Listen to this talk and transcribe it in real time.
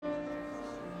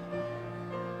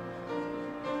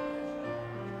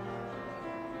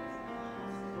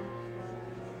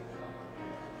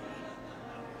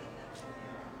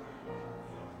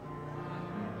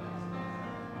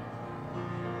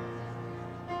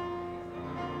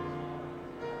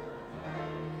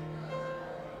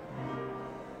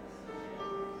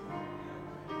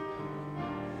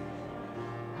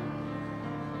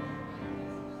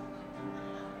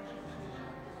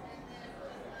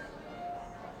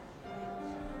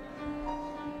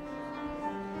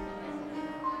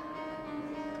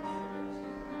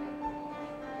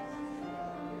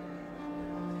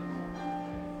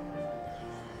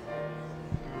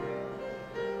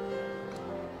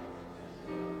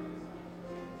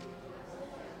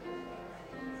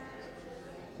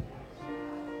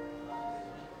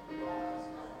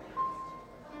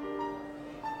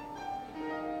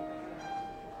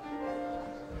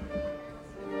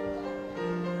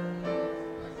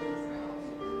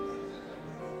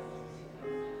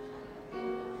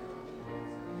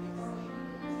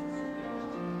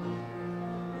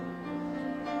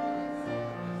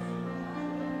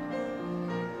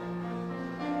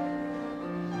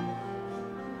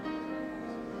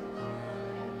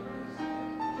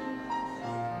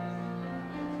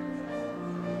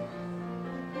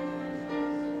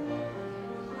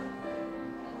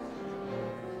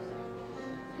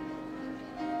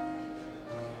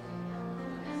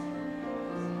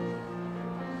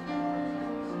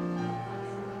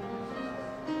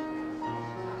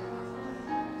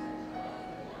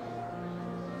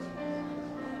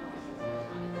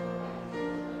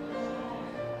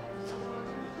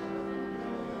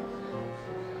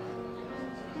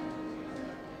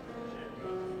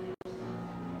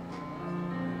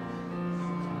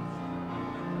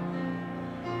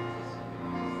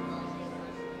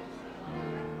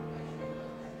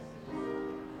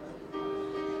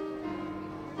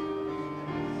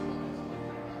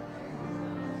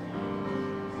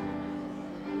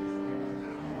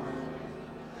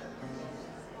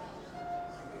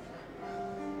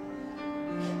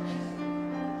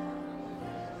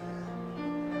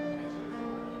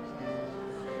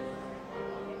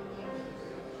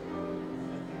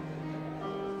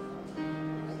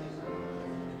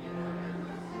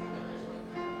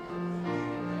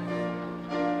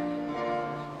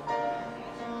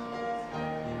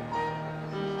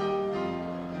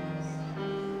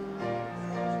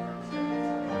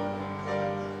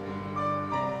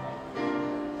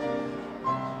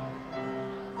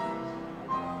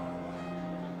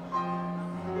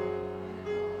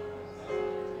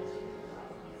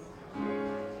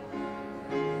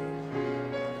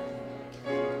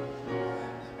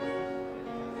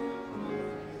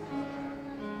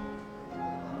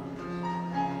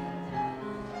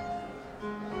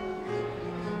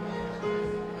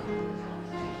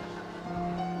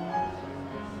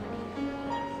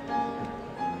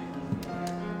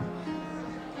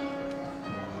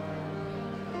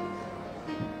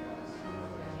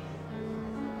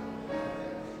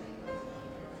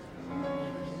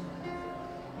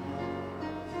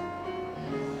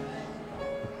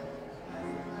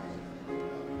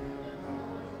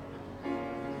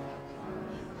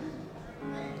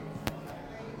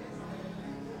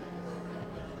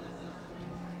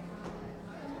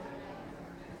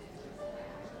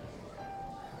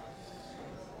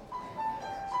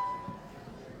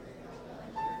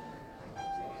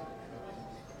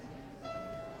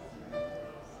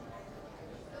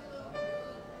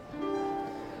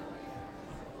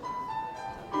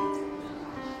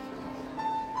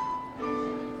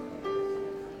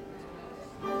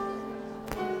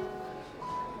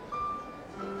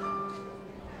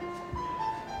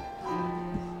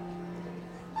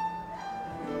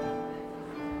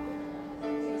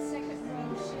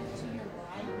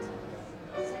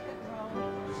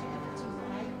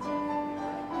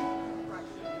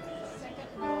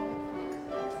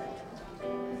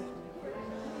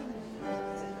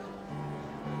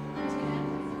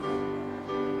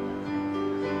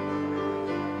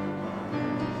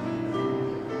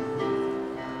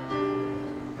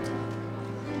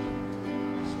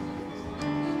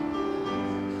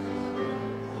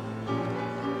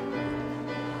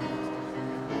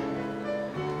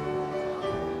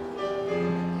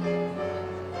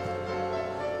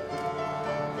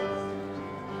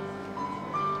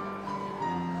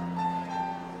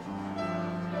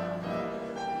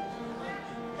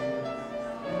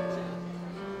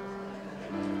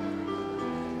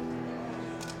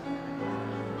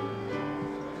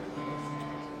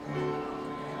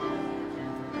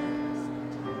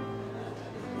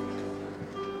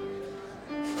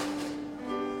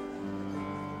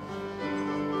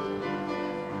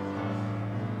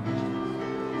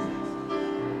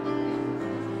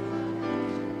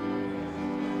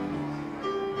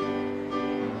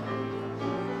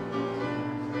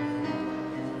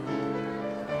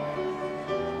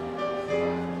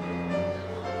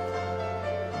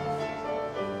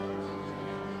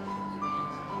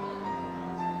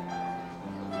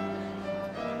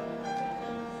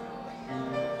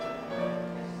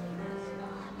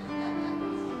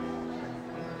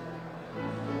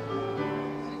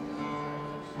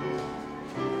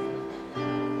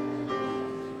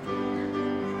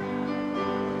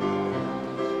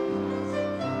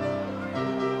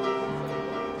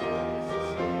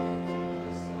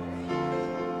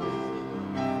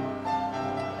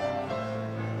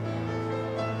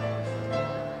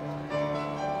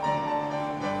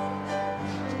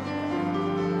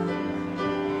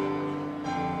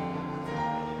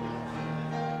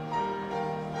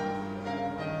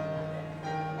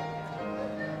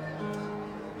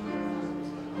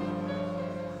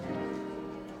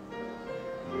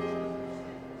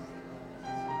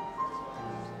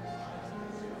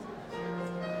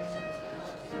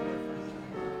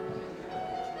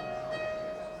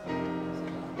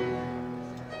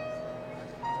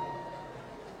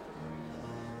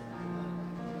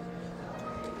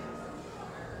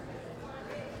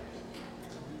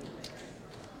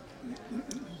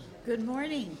Good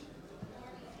morning.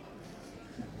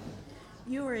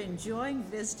 You are enjoying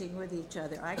visiting with each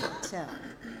other, I can tell.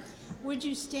 Would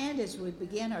you stand as we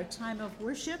begin our time of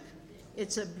worship?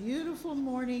 It's a beautiful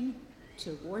morning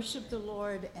to worship the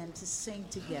Lord and to sing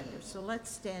together. So let's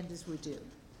stand as we do.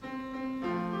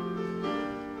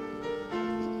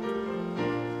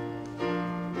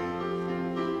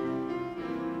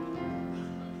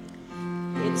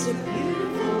 It's a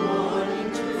beautiful morning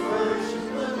to worship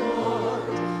the Lord.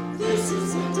 This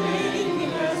is the day He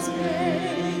has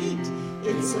made.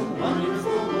 It's a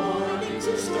wonderful morning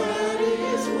to study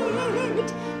His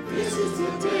word. This is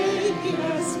the day He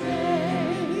has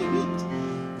made.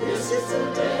 This is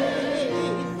the day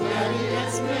that He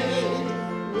has made.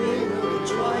 We will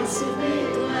rejoice and be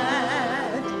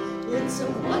glad. It's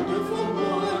a wonderful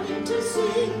morning to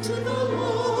sing to the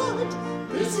Lord.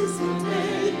 This is the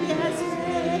day He has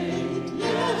made.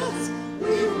 Yes,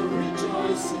 we will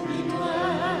rejoice and be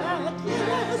glad.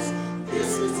 Yes,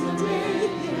 this is the day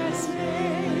He has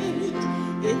made.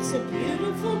 It's a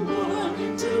beautiful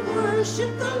morning to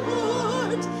worship the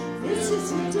Lord. This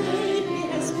is the day He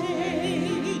has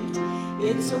made.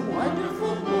 It's a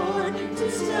wonderful morning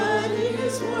to study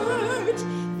His word.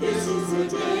 This is the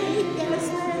day He has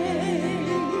made.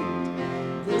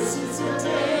 This is the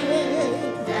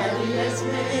day that He has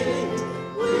made.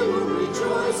 We will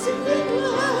rejoice and be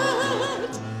glad.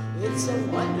 It's a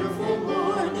wonderful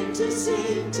morning to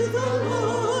sing to the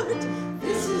Lord.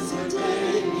 This is the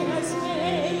day He has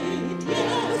made.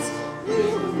 Yes, we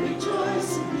will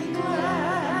rejoice and be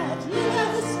glad.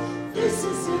 Yes, this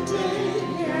is the day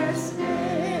He has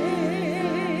made.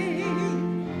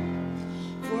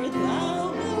 For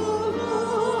Thou, O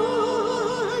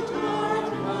Lord, art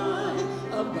high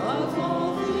above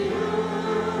all the earth.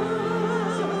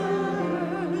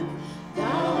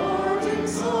 Thou art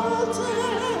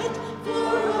exalted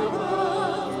far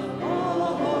above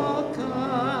all gods.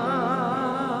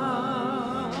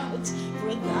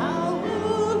 For Thou, O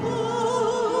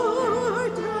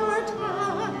Lord, art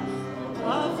high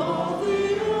above all the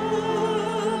earth.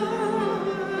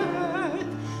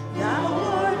 Thou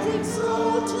art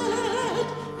exalted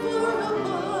far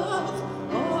above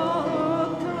all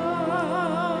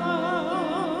gods.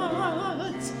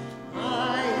 I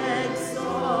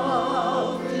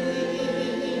exalt Thee.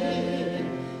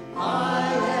 I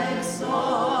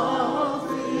exalt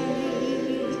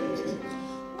Thee.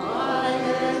 I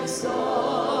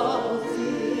exalt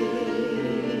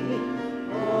Thee,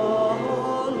 O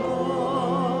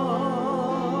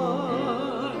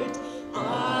Lord. I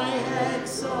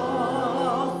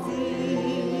exalt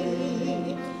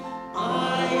Thee. I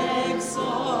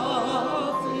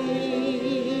exalt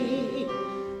Thee.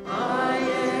 I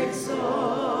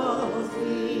exalt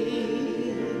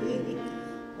Thee,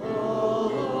 O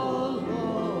Lord.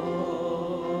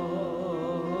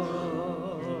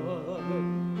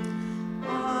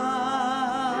 I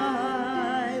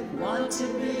want to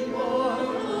be more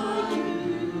like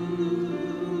You.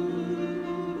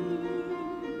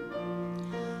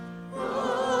 I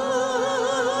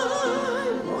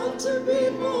want to be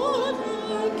more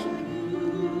like You.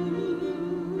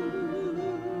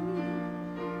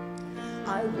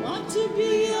 I want to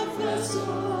be a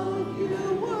vessel You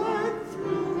work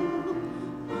through.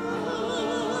 I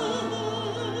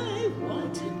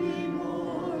want to be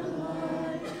more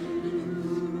like You.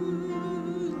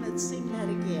 Let's sing that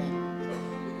again.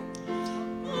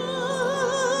 I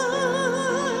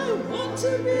want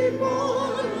to be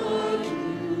more like You.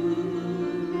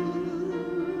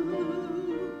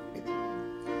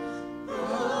 I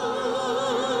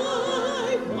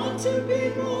want to be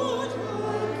more like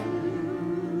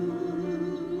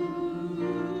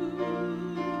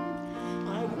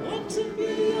I want to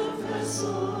be a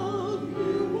vessel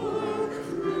You work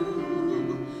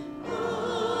through. I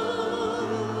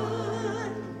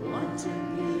want to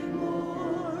be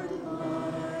more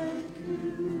like You.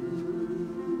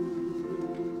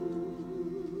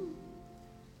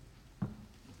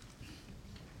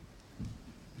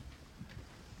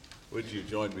 Would you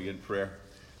join me in prayer?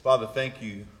 Father, thank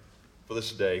You for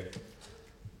this day.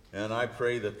 And I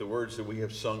pray that the words that we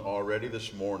have sung already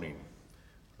this morning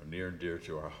are near and dear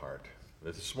to our heart.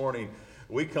 That this morning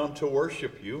we come to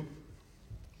worship You.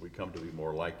 We come to be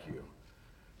more like You,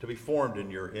 to be formed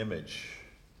in Your image,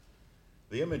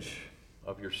 the image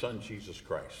of Your Son, Jesus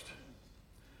Christ.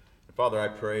 And Father, I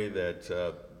pray that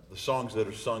the songs that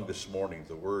are sung this morning,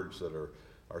 the words that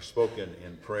are spoken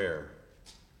in prayer,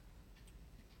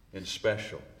 in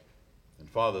special, and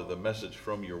Father, the message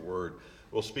from Your word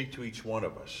will speak to each one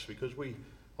of us, because we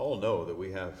all know that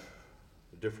we have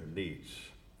different needs.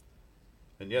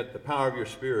 And yet the power of Your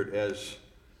Spirit as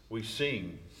we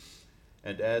sing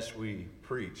And as we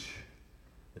preach,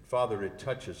 that Father, it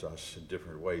touches us in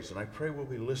different ways. And I pray we'll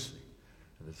be listening.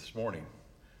 And this morning,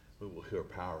 we will hear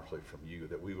powerfully from you,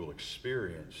 that we will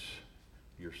experience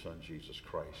your Son, Jesus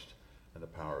Christ, and the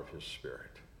power of his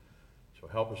Spirit. So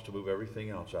help us to move everything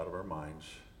else out of our minds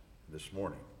this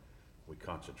morning. We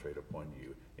concentrate upon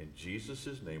you. In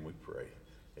Jesus' name we pray.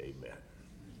 Amen.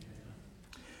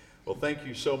 Well, thank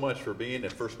you so much for being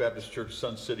at First Baptist Church,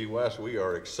 Sun City West. We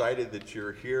are excited that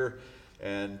you're here,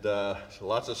 and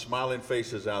lots of smiling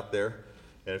faces out there.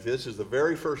 And if this is the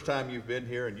very first time you've been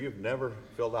here and you've never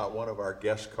filled out one of our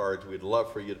guest cards, we'd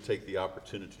love for you to take the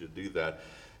opportunity to do that.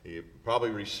 You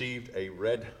probably received a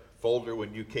red folder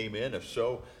when you came in. If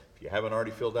so, if you haven't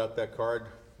already filled out that card,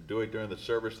 do it during the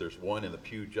service. There's one in the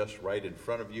pew just right in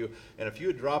front of you. And if you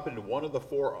would drop into one of the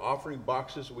 4 offering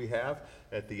boxes we have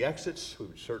at the exits, we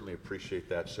would certainly appreciate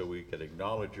that, so we can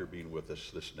acknowledge your being with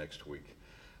us this next week.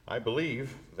 I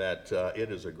believe that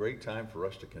it is a great time for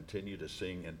us to continue to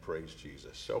sing and praise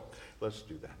Jesus. So let's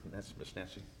do that. And that's Miss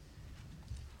Nancy.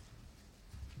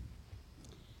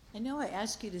 I know I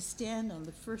asked you to stand on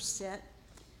the first set,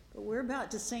 but we're about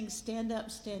to sing Stand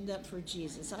Up for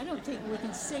Jesus. I don't think we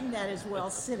can sing that as well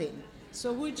sitting.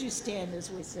 So would you stand as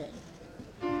we sing?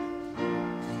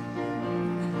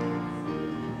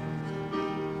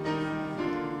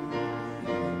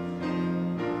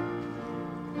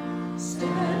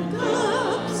 Stand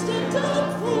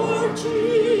up for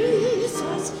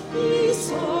Jesus, ye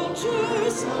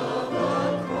soldiers of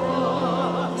the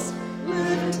cross.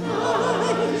 Lift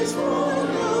high his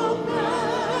royal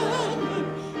banner,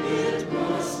 it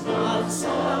must not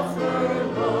suffer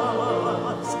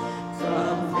loss.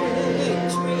 From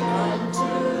victory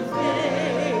unto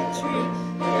victory,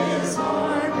 his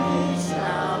army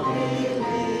shall he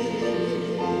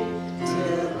lead,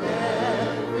 till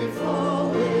every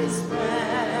foe is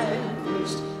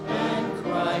vanquished, and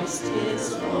Christ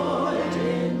is Lord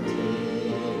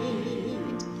indeed.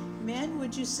 Men,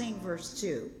 would you sing verse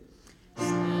 2?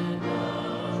 Stand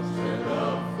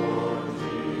up for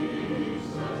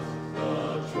Jesus,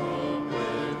 the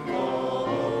trumpet call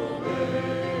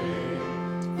obey.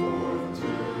 Forth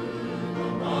to the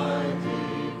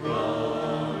mighty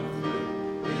conflict,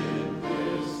 in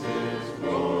this his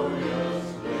glorious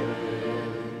day.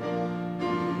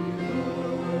 We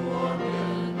who are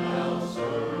men now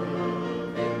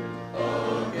serving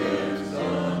against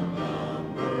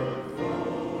unnumbered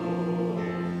foes,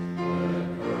 let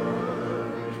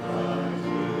courage rise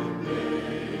with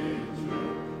danger,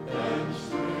 and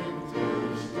strength to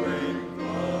strength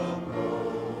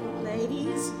grow.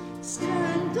 Ladies,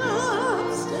 stand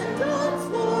up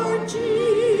for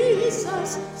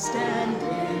Jesus, stand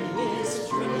in his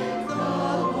strength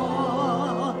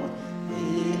alone.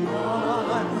 The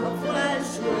arm of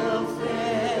flesh will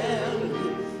fail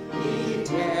you, ye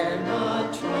dare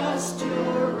not trust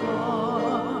your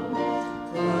own.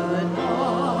 Put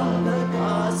on the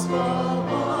gospel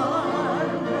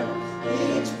armor,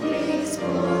 each piece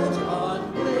put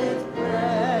on with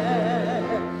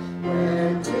prayer.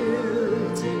 Where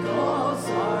duty calls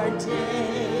our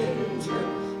danger,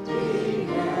 be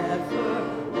never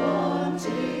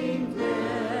wanting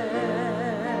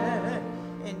there.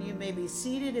 And you may be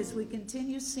seated as we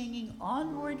continue singing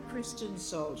Onward, Christian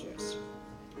Soldiers.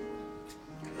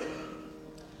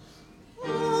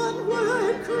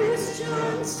 Onward,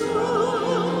 Christian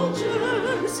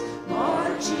soldiers,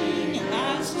 marching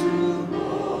as to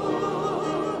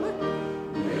war,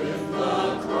 with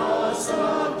the cross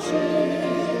of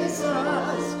Jesus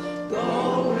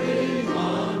going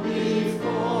on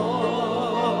before.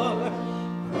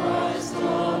 Christ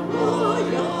the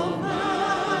royal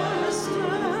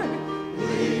master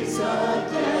leads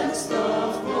against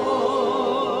the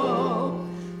foe.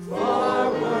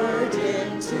 Forward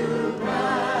into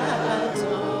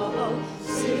battle,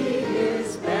 see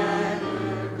his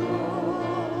banner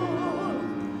go.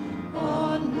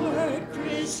 Onward,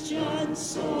 Christian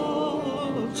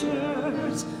soldiers,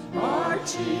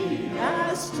 marching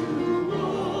as to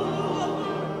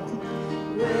war,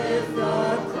 with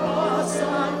the cross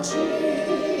of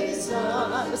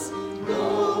Jesus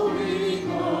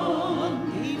going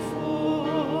on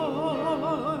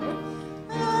before.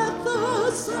 At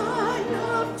the sign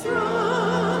of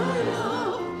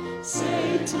triumph,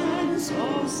 Satan's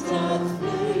host doth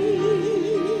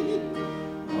flee.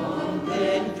 On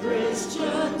then,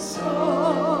 Christian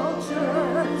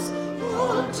soldiers,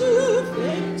 on to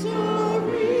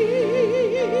victory.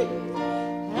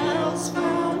 Hell's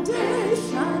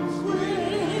foundation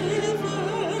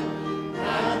quiver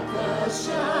at the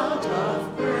shout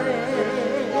of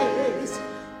praise.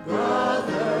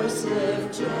 Brothers,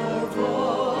 lift your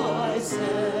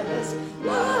voices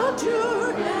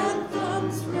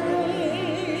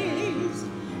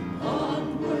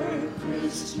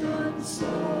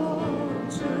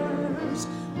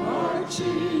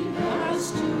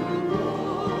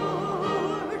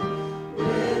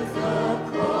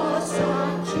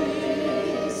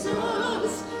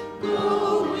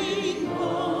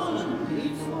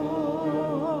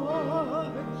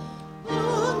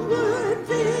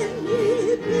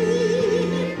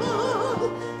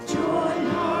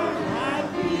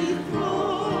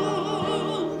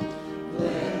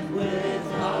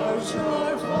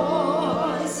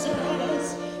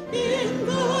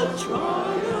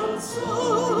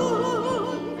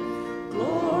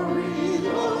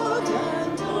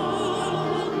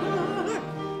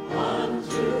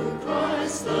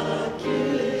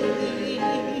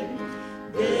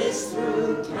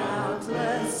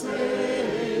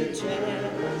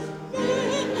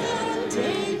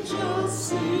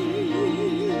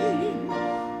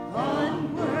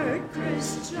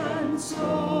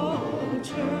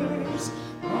soldiers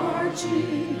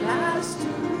marching as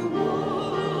to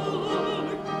war,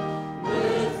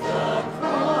 with the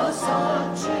cross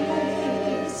of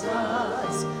Jesus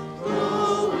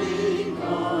going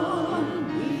on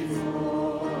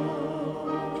before.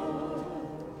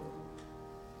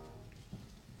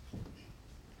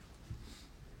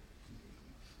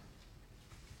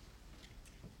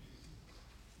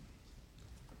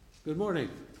 Good morning.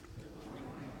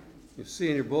 You see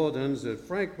in your bulletins that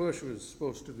Frank Bush was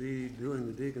supposed to be doing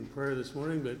the deacon prayer this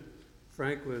morning, but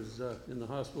Frank was in the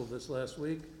hospital this last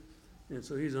week, and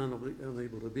so he's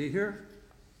unable to be here.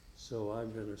 So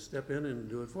I'm going to step in and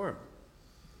do it for him.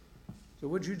 So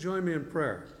would you join me in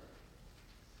prayer?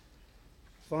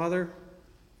 Father,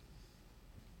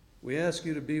 we ask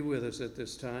you to be with us at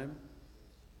this time.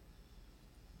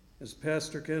 As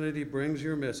Pastor Kennedy brings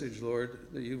your message, Lord,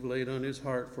 that you've laid on his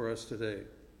heart for us today.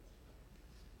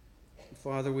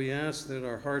 Father, we ask that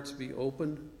our hearts be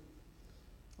opened,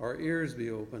 our ears be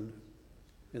opened,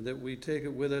 and that we take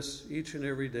it with us each and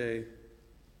every day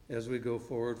as we go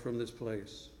forward from this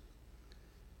place.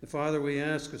 And Father, we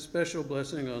ask a special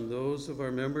blessing on those of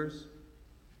our members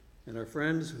and our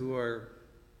friends who are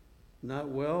not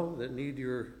well, that need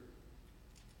your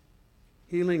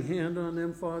healing hand on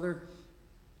them, Father,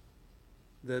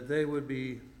 that they would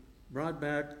be brought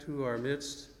back to our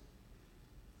midst,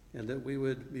 and that we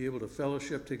would be able to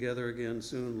fellowship together again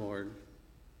soon, Lord.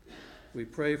 We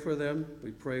pray for them.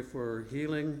 We pray for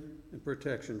healing and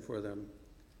protection for them.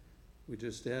 We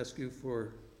just ask you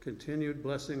for continued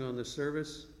blessing on this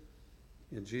service.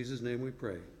 In Jesus' name we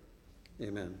pray.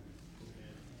 Amen.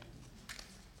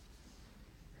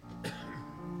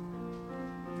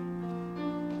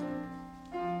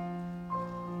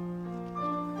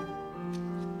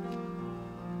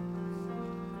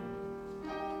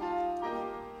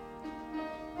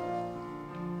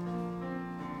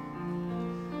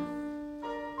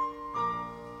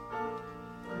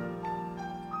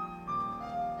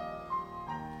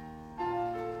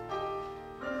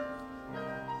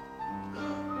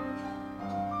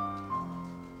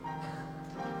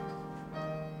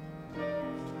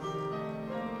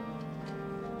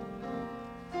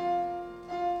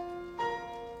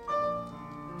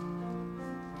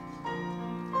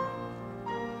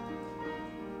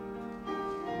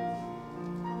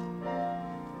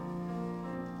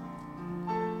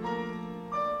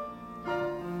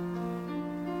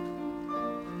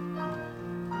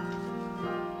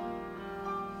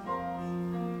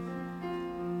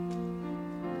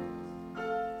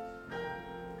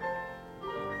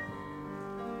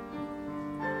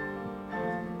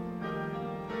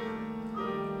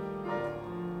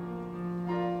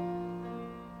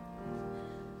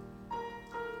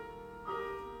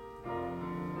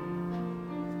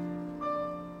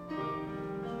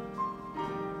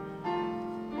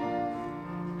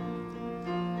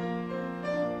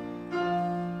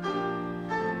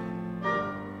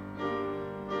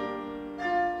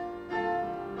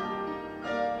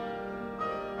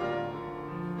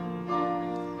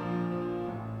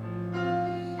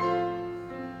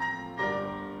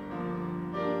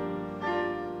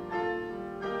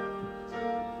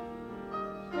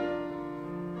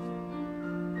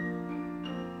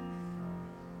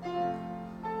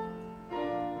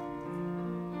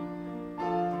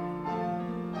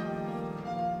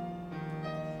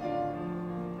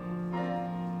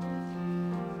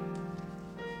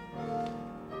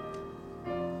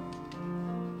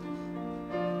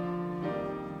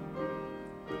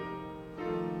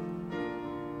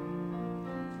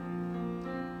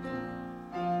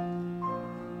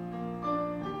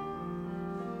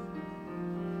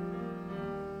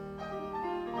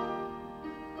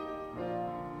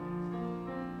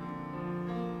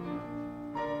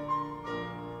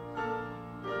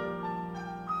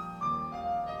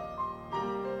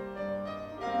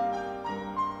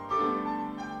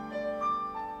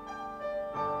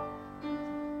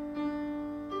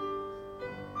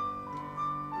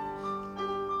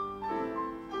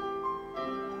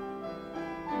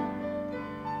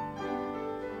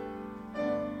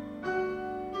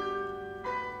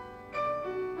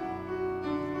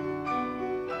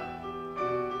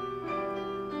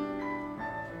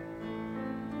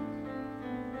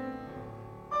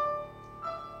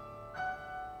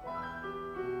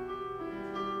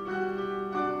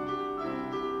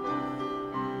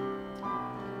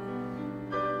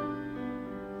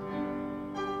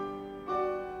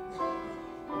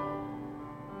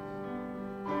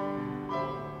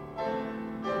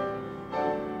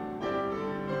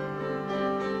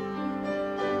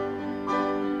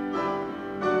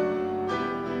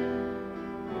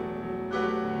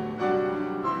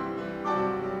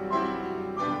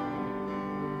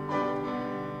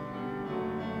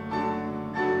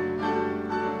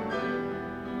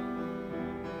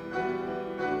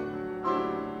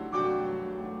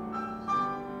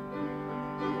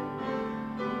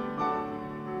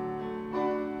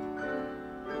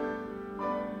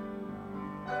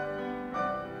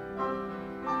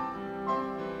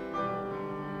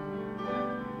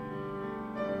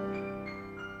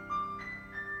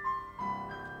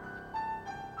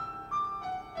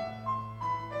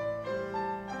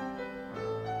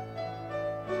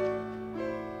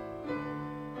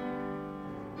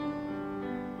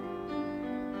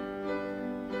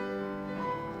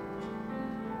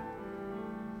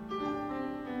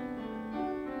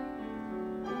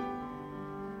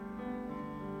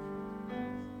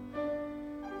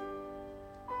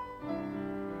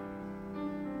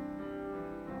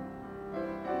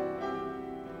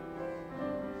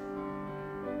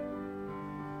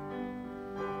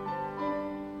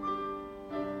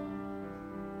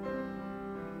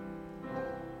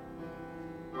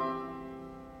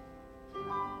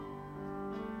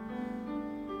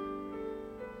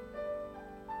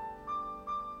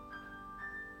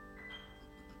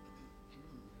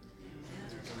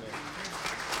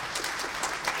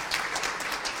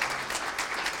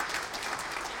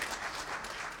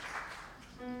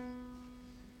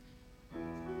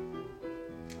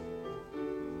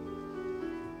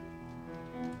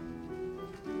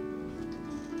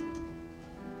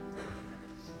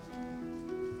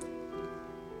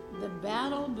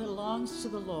 battle belongs to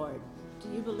the Lord. Do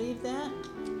you believe that?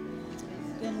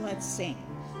 Then let's sing.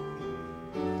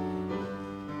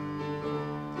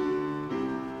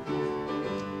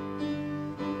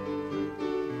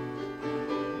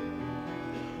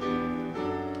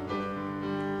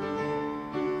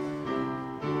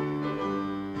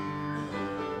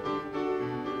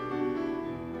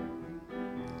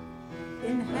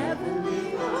 In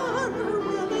heavenly armor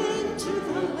we'll into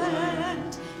the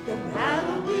land. The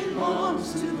battle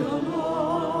belongs to the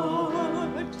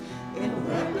Lord. In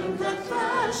weapon that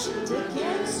fashioned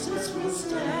against us we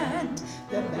stand.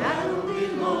 The battle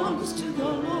belongs to the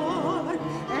Lord.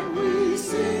 And we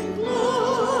sing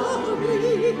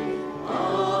glory,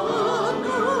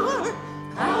 honor,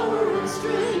 power and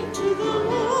strength to the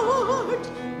Lord.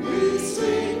 We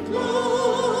sing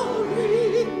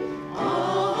glory,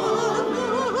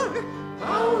 honor,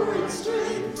 power and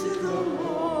strength to the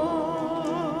Lord.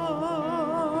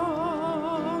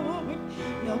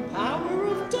 No power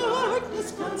of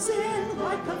darkness comes in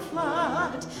like a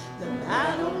flood. The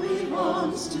battle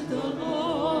belongs to the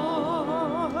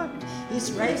Lord.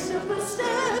 He's raised up a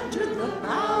standard, the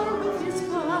power of his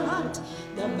blood.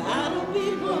 The battle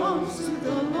belongs to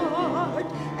the Lord.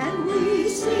 And we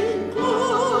sing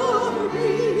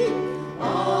glory,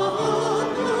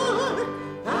 honor,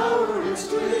 power and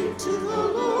strength to the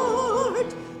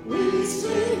Lord. We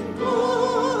sing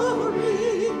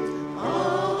glory,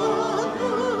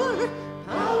 honor,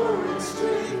 power and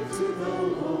strength to the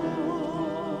Lord.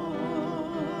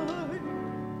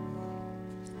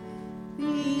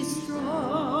 Be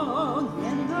strong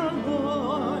in the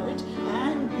Lord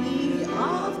and be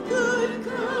of good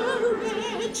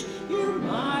courage. Your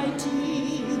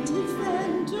mighty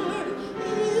defender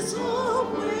is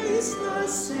always the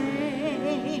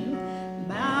same.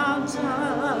 Mount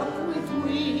up with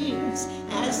wings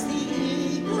as the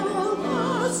eagle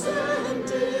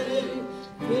ascending.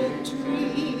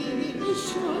 Victory is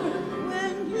sure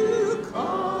when you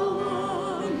call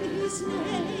on his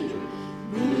name.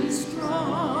 Be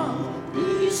strong,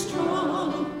 be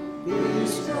strong, be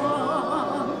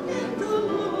strong in the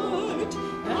Lord,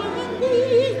 and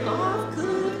be of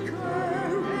good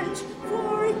courage,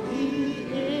 for he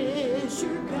is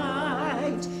your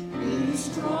guide. Be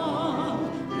strong,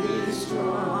 be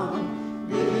strong,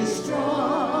 be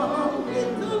strong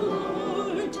in the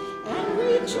Lord, and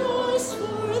rejoice,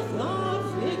 for the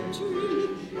victory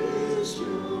is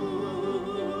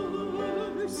yours.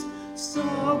 So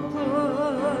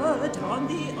put on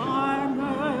the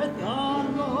armor the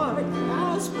Lord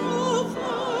has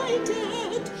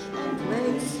provided, and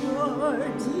place your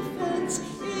defense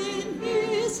in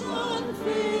his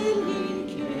unfailing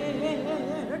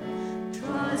care.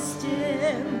 Trust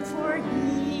him, for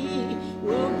he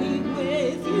will be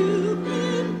with you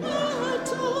in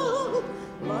battle,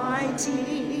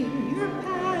 lighting your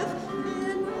path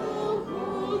in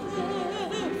all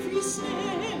every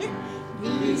snare.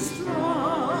 Be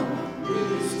strong, be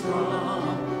strong,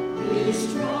 be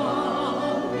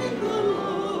strong in the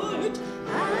Lord,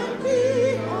 and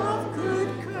be of good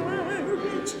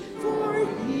courage, for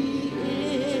he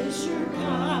is your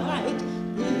guide.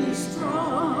 Be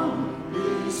strong,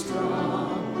 be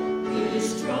strong, be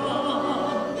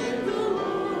strong in the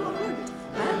Lord,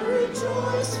 and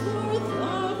rejoice, for the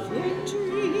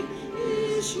victory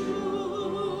is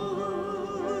yours.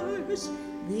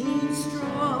 Be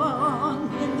strong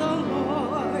in the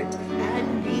Lord,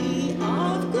 and be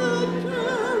of good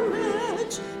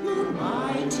courage. Your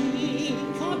mighty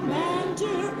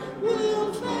commander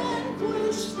will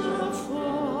vanquish the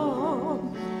foe.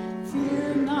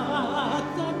 Fear not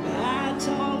the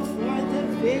battle, for the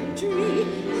victory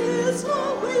is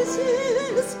always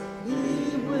his.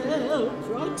 He will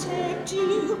protect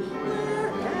you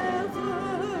wherever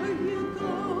you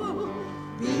go.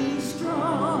 Be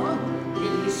strong,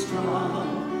 be strong,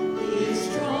 be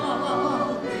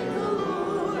strong in the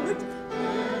Lord,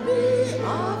 and be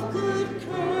of good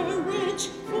courage,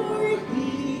 for he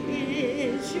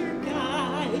is your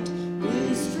guide.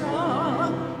 Be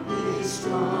strong, be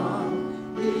strong,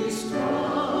 be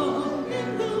strong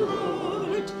in the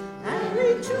Lord, and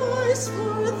rejoice,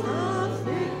 for the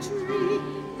victory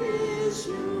is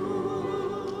yours.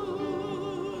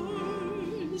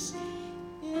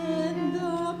 In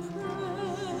the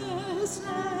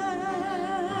presence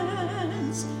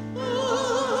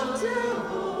of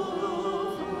Jehovah,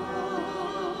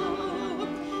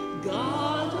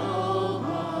 God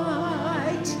Almighty,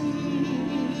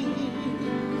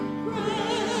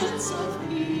 Prince of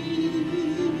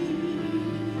Peace,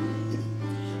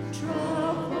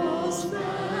 troubles vanish,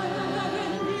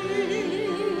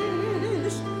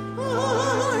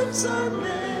 hearts are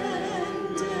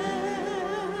mended.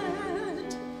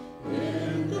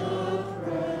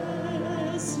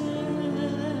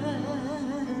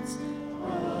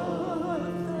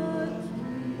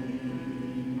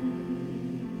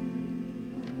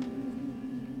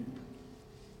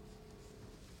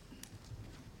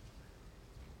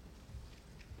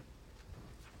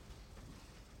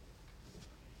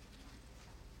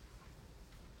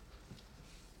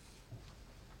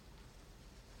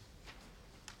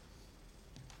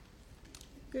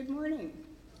 Good morning.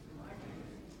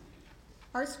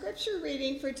 Our scripture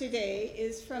reading for today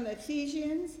is from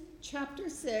Ephesians chapter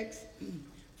 6,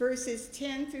 verses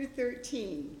 10 through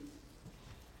 13.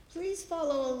 Please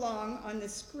follow along on the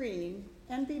screen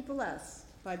and be blessed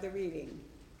by the reading.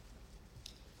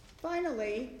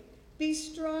 Finally, be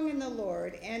strong in the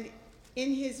Lord and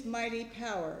in his mighty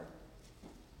power.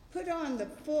 Put on the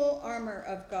full armor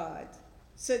of God,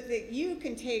 so that you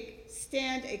can take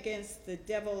stand against the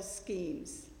devil's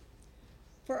schemes.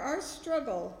 For our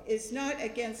struggle is not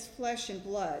against flesh and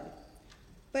blood,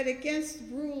 but against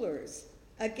rulers,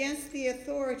 against the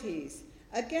authorities,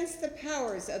 against the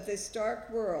powers of this dark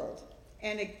world,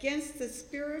 and against the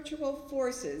spiritual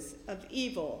forces of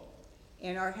evil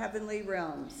in our heavenly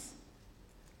realms.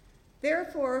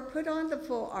 Therefore, put on the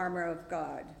full armor of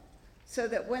God, so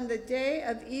that when the day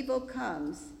of evil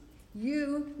comes,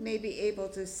 you may be able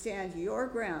to stand your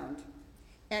ground,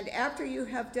 and after you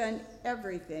have done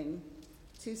everything,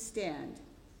 to stand.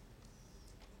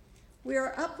 We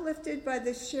are uplifted by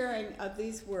the sharing of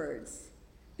these words,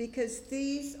 because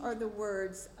these are the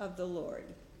words of the Lord.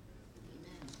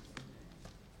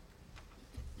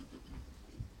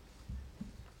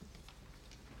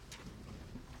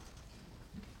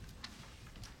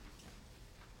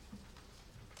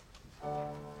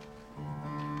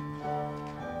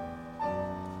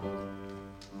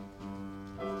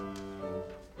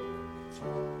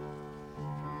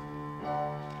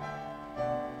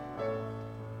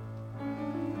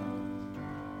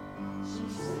 She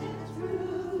slipped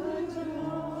through the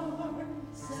door,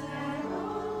 sat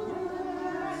on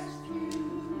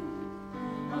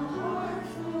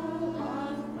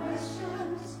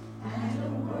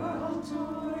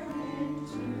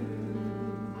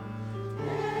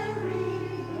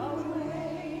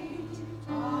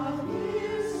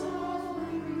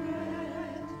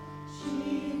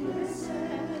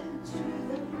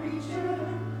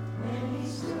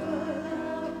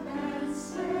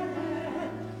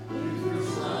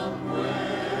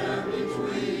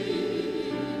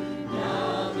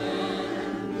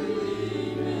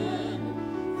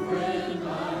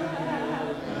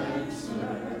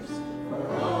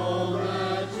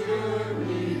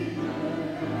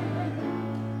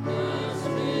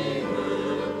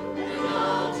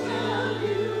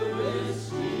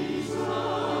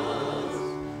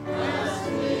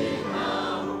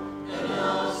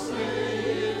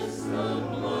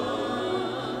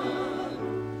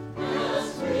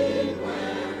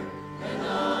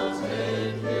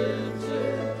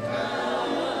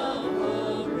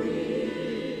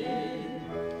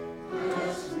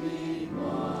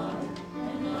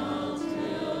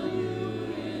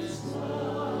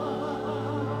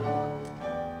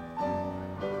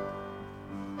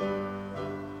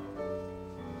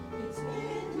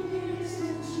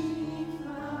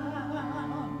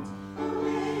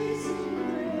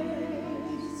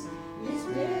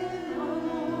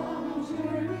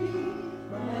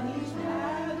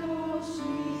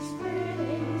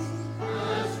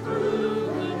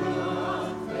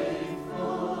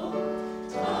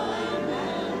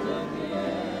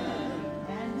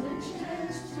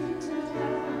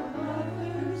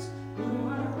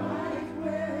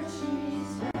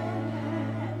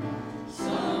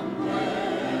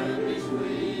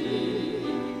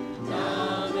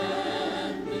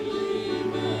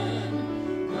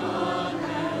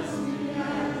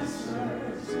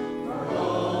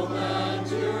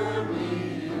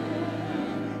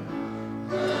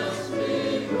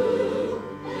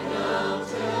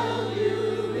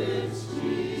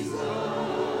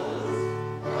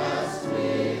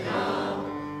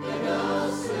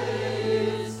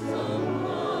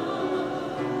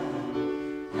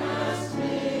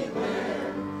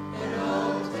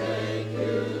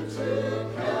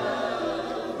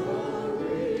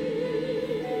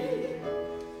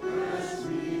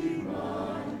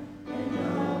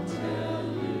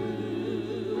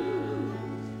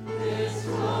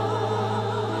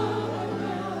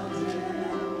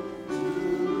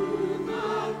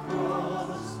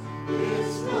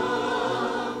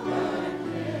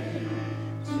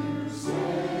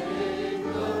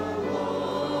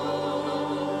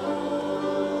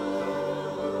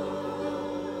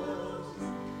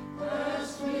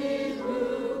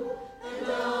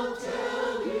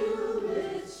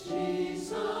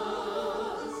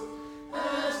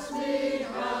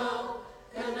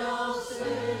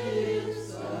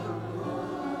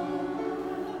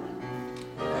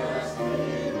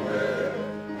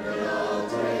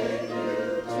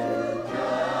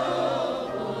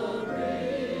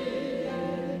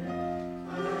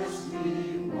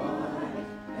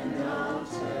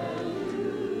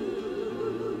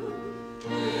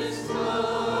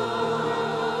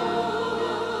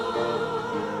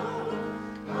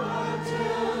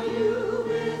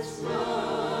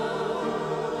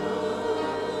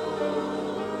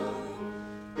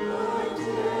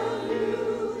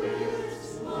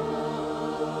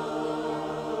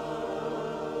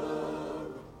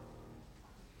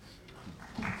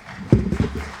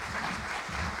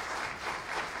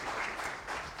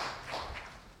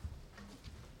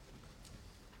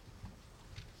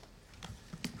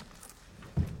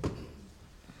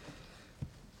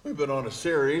We've been on a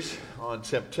series on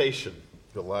temptation.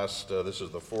 This is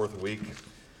the fourth week.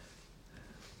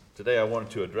 Today I wanted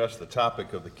to address the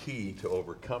topic of the key to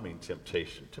overcoming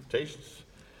temptation. Temptations,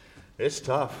 it's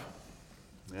tough.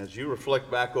 As you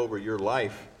reflect back over your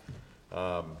life,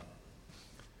 I've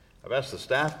asked the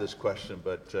staff this question,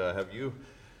 but have you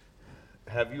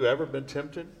ever been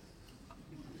tempted?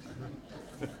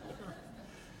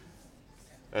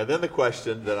 And then the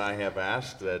question that I have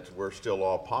asked that we're still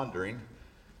all pondering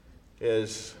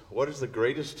is, what is the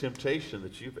greatest temptation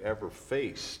that you've ever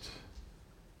faced?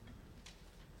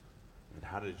 And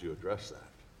how did you address that?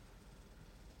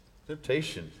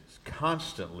 Temptation is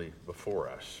constantly before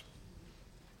us.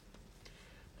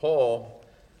 Paul,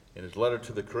 in his letter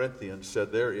to the Corinthians,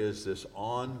 said there is this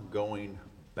ongoing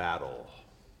battle.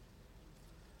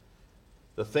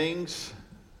 The things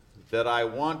that I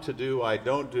want to do, I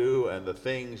don't do, and the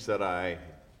things that I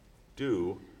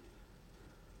do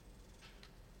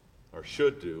or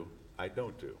should do, I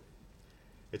don't do.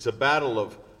 It's a battle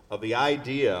of the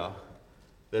idea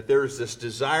that there's this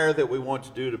desire that we want to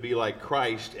do to be like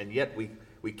Christ, and yet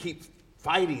we keep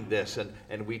fighting this,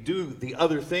 and we do the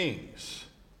other things,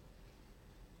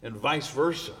 and vice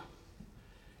versa.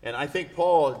 And I think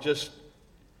Paul just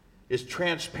is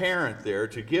transparent there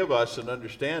to give us an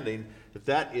understanding that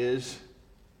that is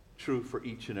true for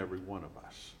each and every one of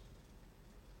us.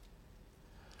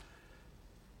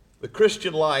 The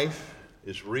Christian life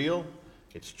is real,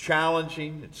 it's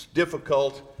challenging, it's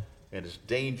difficult, and it's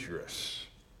dangerous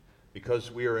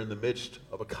because we are in the midst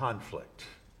of a conflict.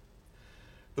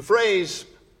 The phrase,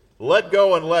 let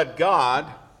go and let God,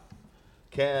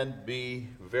 can be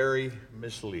very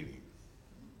misleading.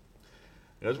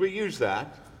 And as we use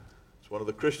that, it's one of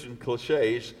the Christian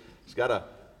cliches, it's got to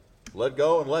let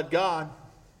go and let God.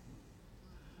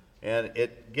 And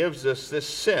it gives us this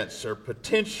sense, or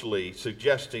potentially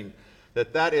suggesting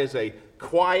that that is a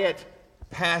quiet,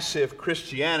 passive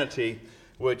Christianity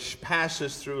which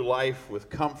passes through life with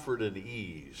comfort and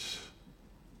ease.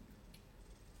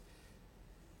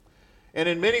 And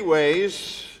in many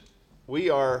ways,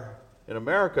 we are, in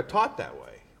America, taught that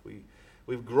way.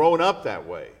 We've grown up that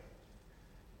way,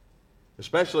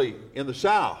 especially in the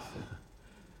South,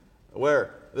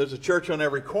 where there's a church on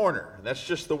every corner. And that's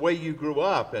just the way you grew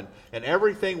up, and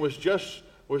everything was just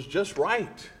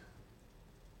right.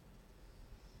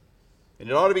 And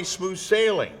it ought to be smooth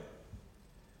sailing.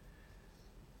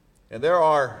 And there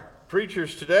are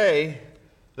preachers today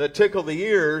that tickle the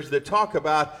ears that talk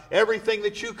about everything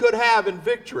that you could have in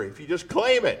victory if you just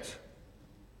claim it.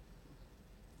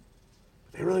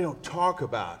 But they really don't talk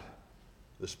about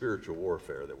the spiritual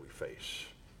warfare that we face.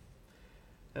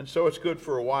 And so it's good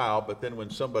for a while, but then when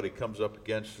somebody comes up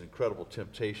against an incredible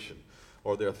temptation,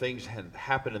 or there are things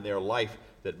happen in their life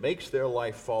that makes their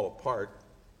life fall apart,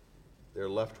 they're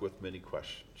left with many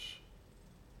questions.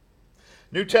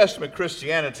 New Testament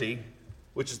Christianity,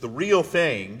 which is the real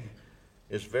thing,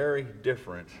 is very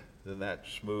different than that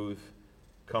smooth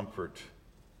comfort,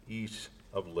 ease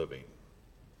of living.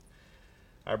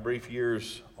 Our brief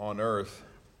years on earth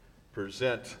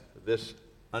present this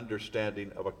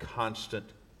understanding of a constant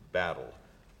battle.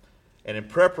 And in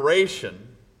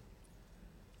preparation,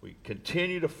 we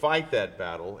continue to fight that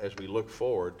battle as we look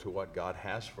forward to what God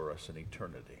has for us in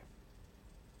eternity.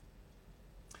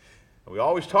 And we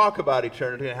always talk about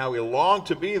eternity and how we long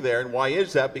to be there. And why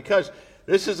is that? Because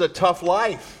this is a tough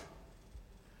life.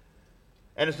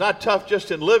 And it's not tough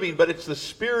just in living, but it's the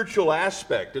spiritual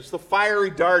aspect. It's the fiery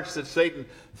darts that Satan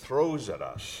throws at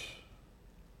us.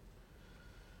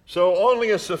 So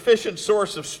only a sufficient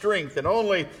source of strength and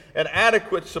only an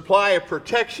adequate supply of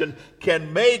protection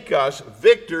can make us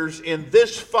victors in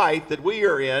this fight that we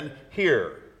are in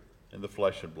here in the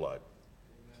flesh and blood.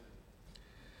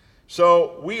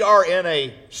 So we are in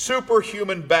a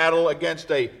superhuman battle against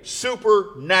a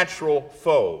supernatural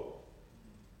foe.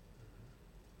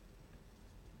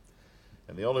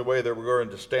 And the only way that we're going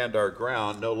to stand our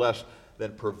ground, no less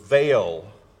than prevail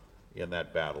in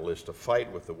that battle, is to fight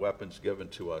with the weapons given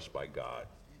to us by God.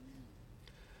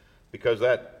 Because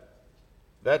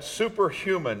that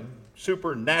superhuman,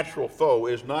 supernatural foe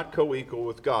is not co-equal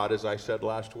with God, as I said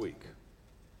last week.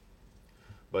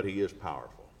 But he is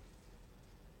powerful.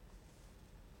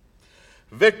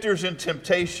 Victors in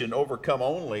temptation overcome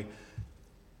only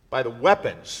by the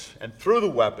weapons and through the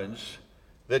weapons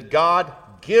that God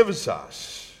gives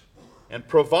us and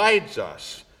provides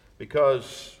us,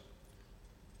 because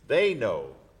they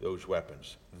know those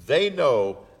weapons. They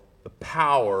know the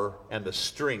power and the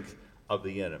strength of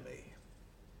the enemy.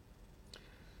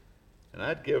 And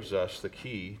that gives us the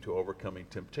key to overcoming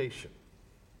temptation,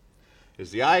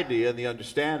 is the idea and the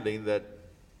understanding that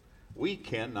We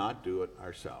cannot do it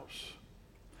ourselves.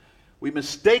 We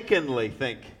mistakenly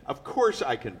think, of course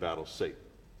I can battle Satan.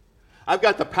 I've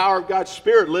got the power of God's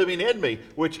Spirit living in me,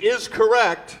 which is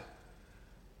correct.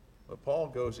 But Paul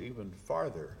goes even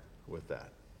farther with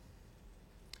that.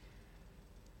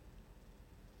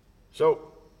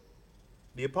 So,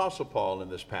 the Apostle Paul in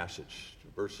this passage,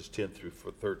 verses 10 through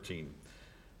 13,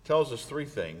 tells us three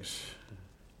things,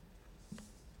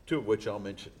 two of which I'll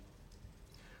mention.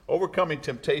 Overcoming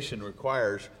temptation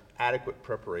requires adequate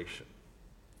preparation.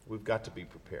 We've got to be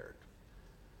prepared.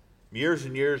 Years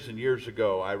and years and years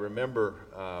ago, I remember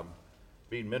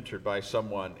being mentored by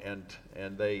someone,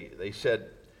 and they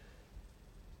said,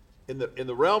 in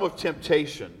the realm of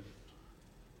temptation,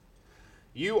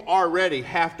 you already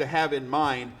have to have in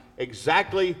mind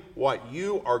exactly what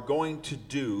you are going to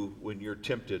do when you're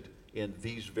tempted in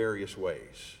these various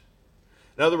ways.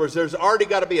 In other words, there's already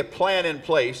got to be a plan in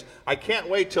place. I can't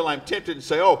wait till I'm tempted and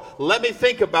say, oh, let me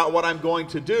think about what I'm going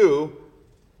to do,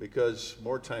 because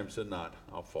more times than not,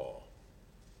 I'll fall.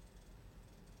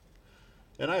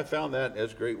 And I have found that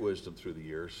as great wisdom through the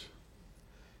years.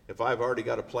 If I've already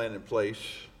got a plan in place,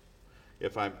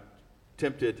 if I'm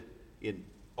tempted in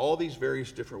all these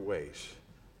various different ways,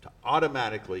 to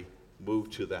automatically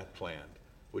move to that plan,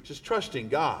 which is trusting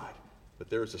God, but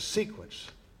there's a sequence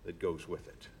that goes with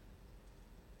it.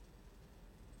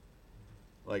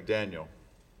 Like Daniel,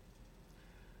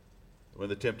 when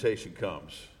the temptation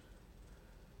comes,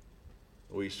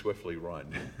 we swiftly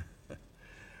run.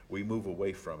 We move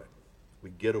away from it.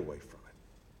 We get away from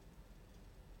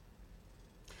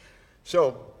it.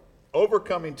 So,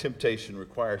 overcoming temptation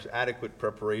requires adequate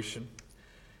preparation,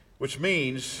 which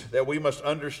means that we must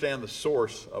understand the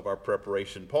source of our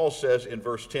preparation. Paul says in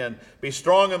verse 10, be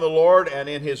strong in the Lord and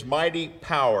in his mighty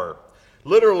power.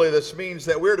 Literally, this means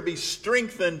that we're to be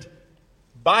strengthened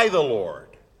by the Lord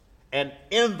and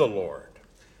in the Lord.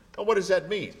 Now, what does that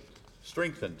mean?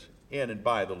 Strengthened in and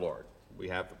by the Lord. We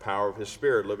have the power of his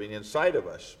Spirit living inside of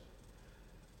us.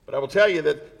 But I will tell you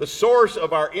that the source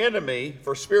of our enemy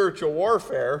for spiritual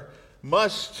warfare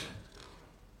must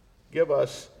give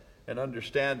us an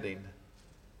understanding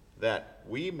that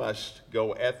we must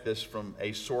go at this from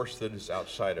a source that is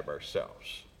outside of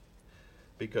ourselves.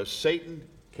 Because Satan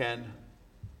can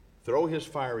throw his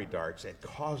fiery darts and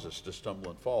cause us to stumble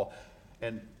and fall.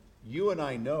 And you and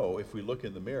I know, if we look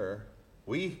in the mirror,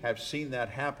 we have seen that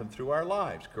happen through our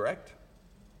lives, correct?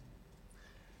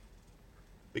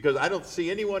 Because I don't see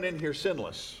anyone in here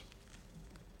sinless.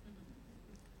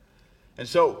 And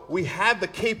so we have the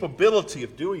capability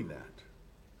of doing that.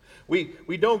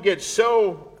 We don't get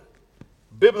so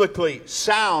biblically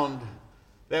sound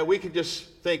that we can just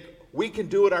think we can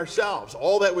do it ourselves.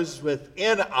 All that was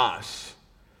within us.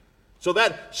 So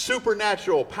that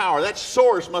supernatural power, that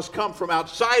source must come from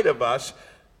outside of us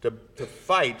to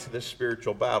fight this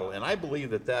spiritual battle. And I believe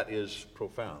that that is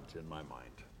profound in my mind.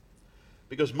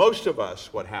 Because most of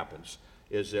us, what happens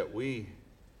is that we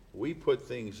put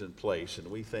things in place and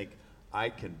we think, I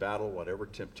can battle whatever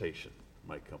temptation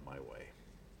might come my way.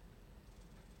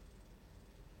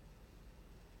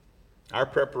 Our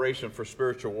preparation for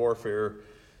spiritual warfare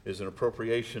is an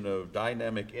appropriation of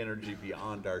dynamic energy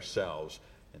beyond ourselves,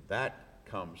 and that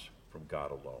comes from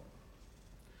God alone.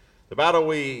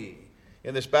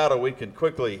 In this battle, we can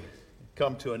quickly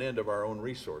come to an end of our own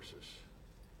resources.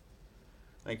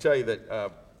 I can tell you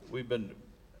that we've been,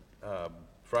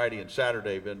 Friday and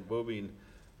Saturday, been moving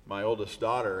my oldest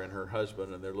daughter and her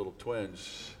husband and their little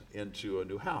twins into a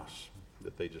new house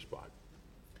that they just bought.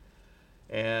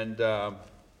 And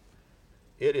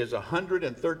it is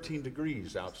 113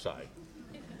 degrees outside.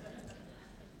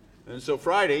 And so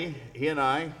Friday, he and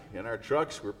I, in our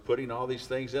trucks, we're putting all these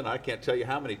things in. I can't tell you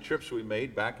how many trips we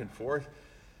made back and forth.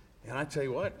 And I tell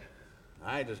you what,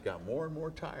 I just got more and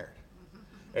more tired.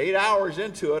 8 hours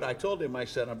into it, I told him, I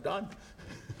said, I'm done.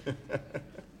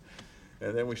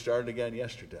 And then we started again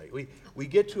yesterday. We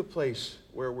get to a place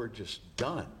where we're just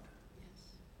done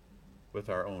with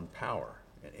our own power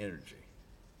and energy.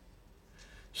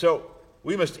 So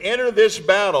we must enter this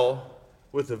battle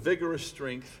with the vigorous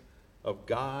strength of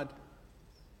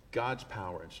God's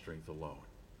power and strength alone.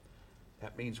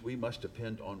 That means we must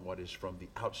depend on what is from the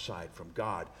outside, from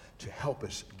God, to help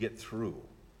us get through.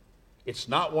 It's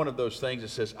not one of those things that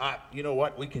says, you know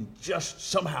what, we can just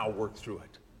somehow work through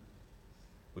it.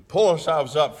 We pull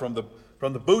ourselves up from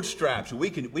the bootstraps and we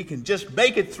can just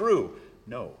make it through.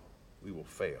 No, we will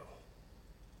fail.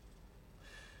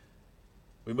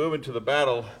 We move into the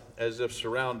battle as if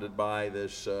surrounded by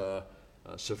this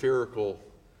spherical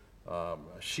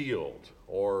shield,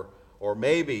 or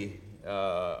maybe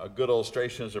a good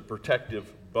illustration is a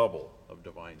protective bubble of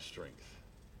divine strength.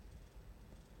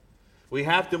 We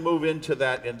have to move into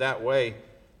that in that way,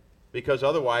 because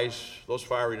otherwise those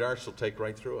fiery darts will take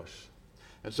right through us.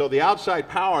 And so the outside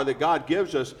power that God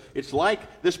gives us, it's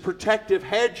like this protective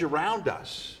hedge around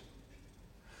us.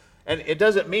 And it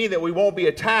doesn't mean that we won't be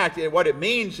attacked. What it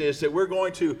means is that we're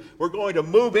going to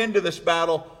move into this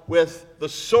battle with the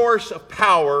source of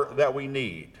power that we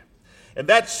need. And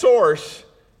that source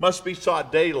must be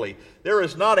sought daily. There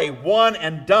is not a one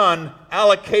and done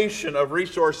allocation of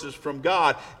resources from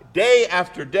God. Day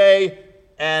after day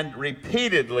and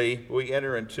repeatedly we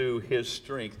enter into his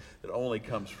strength that only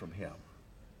comes from him.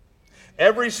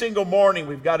 Every single morning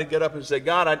we've got to get up and say,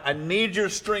 God, I need your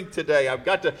strength today.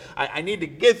 I need to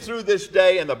get through this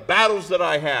day and the battles that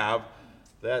I have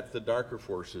that the darker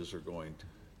forces are going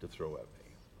to throw at me.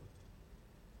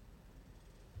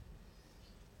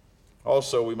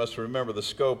 Also, we must remember the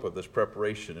scope of this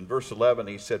preparation. In verse 11,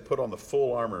 he said, put on the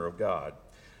full armor of God.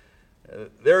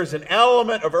 There is an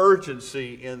element of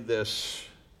urgency in this.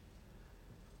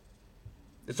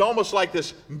 It's almost like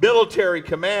this military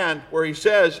command where he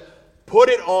says, put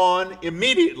it on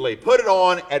immediately. Put it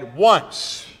on at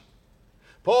once.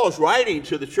 Paul is writing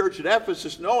to the church at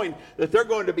Ephesus knowing that they're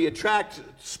going to be attacked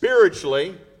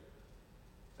spiritually,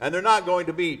 and they're not going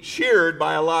to be cheered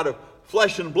by a lot of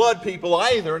flesh and blood people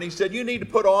either. And he said, you need to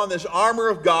put on this armor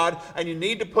of God, and you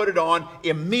need to put it on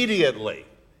immediately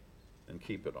and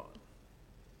keep it on.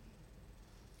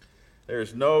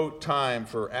 There's no time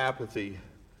for apathy.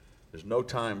 There's no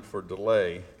time for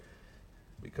delay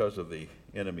because of the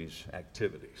enemy's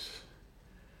activities.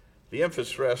 The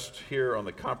emphasis rests here on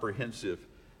the comprehensive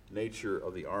nature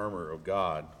of the armor of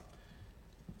God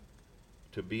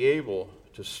to be able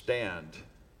to stand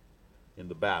in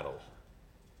the battle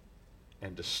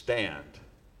and to stand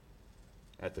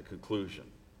at the conclusion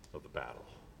of the battle.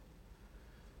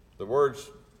 The words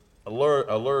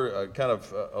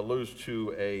alludes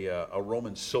to a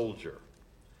Roman soldier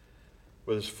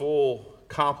with his full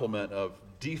complement of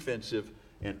defensive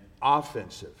and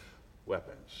offensive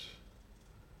weapons.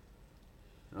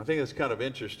 And I think it's kind of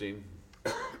interesting.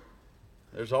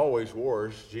 There's always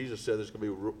wars. Jesus said there's going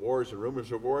to be wars and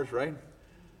rumors of wars, right?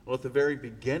 Well, at the very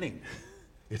beginning,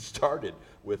 it started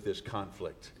with this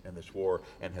conflict and this war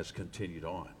and has continued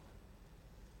on.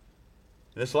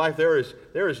 In this life, there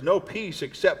is no peace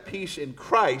except peace in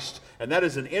Christ, and that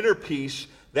is an inner peace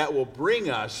that will bring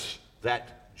us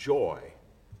that joy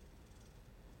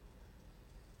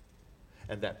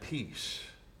and that peace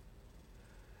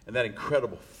and that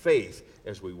incredible faith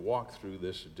as we walk through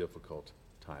this difficult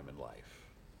time in life.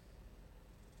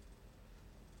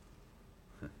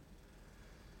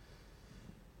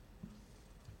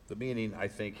 The meaning, I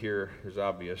think, here is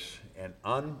obvious. An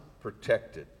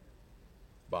unprotected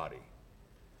body,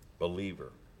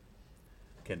 believer,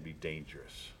 can be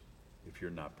dangerous if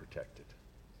you're not protected.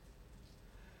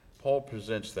 Paul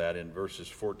presents that in verses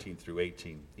 14 through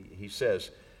 18. He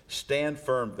says, stand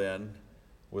firm then,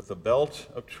 with the belt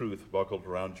of truth buckled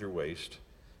around your waist,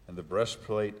 and the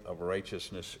breastplate of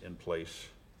righteousness in place,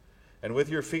 and with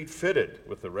your feet fitted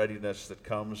with the readiness that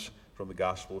comes from the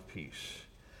gospel of peace.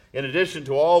 In addition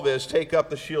to all this, take up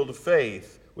the shield of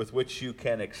faith, with which you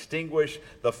can extinguish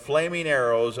the flaming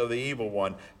arrows of the evil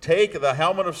one. Take the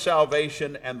helmet of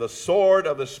salvation and the sword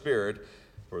of the Spirit,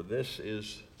 for this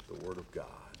is the word of God.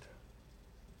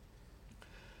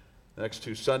 The next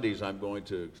 2 Sundays, I'm going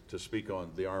to speak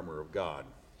on the armor of God.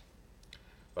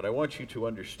 But I want you to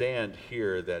understand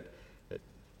here that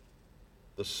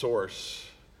the source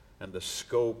and the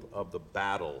scope of the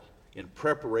battle in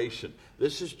preparation,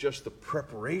 this is just the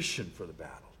preparation for the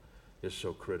battle, is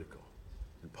so critical.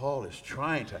 And Paul is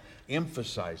trying to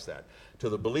emphasize that to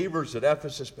the believers at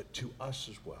Ephesus, but to us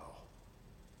as well.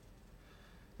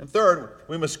 And third,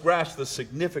 we must grasp the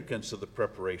significance of the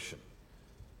preparation.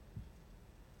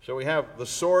 So we have the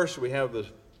source, we have the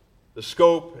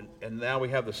scope, and now we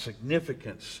have the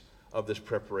significance of this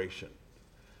preparation.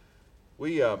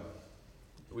 We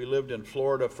lived in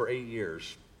Florida for 8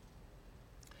 years.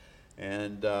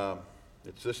 And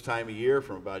it's this time of year,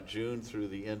 from about June through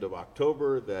the end of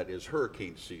October, that is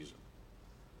hurricane season.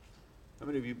 How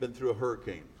many of you have been through a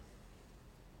hurricane?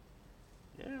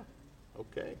 Yeah,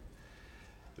 okay.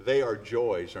 They are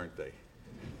joys, aren't they?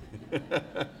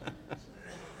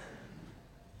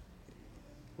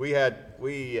 We had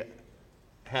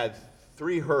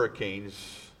 3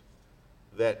 hurricanes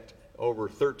that over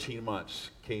 13 months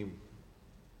came,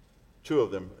 2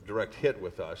 of them direct hit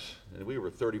with us, and we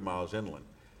were 30 miles inland.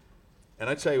 And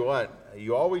I tell you what,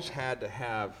 you always had to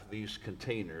have these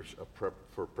containers for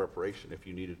preparation if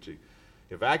you needed to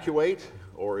evacuate,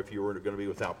 or if you were going to be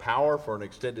without power for an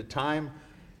extended time.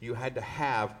 You had to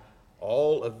have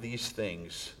all of these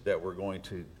things that were going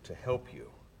to help you.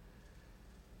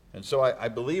 And so I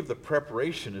believe the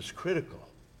preparation is critical.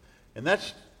 And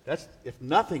that's if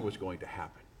nothing was going to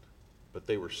happen, but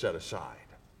they were set aside.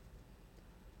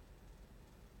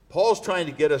 Paul's trying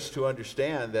to get us to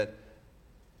understand that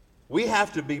we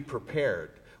have to be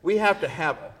prepared. We have to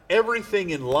have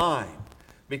everything in line,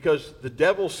 because the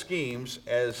devil schemes,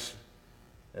 as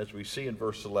we see in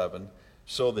verse 11,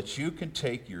 so that you can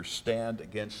take your stand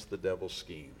against the devil's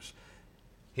schemes.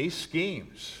 He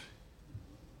schemes.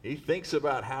 He thinks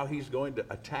about how he's going to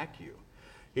attack you.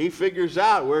 He figures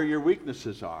out where your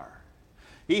weaknesses are.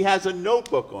 He has a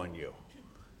notebook on you.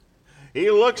 He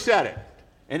looks at it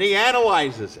and he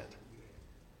analyzes it.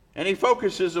 And he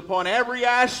focuses upon every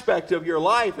aspect of your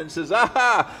life and says,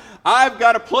 aha, I've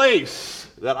got a place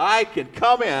that I can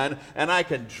come in and I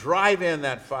can drive in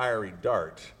that fiery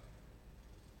dart.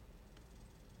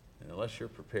 And unless you're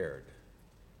prepared,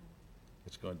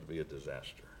 it's going to be a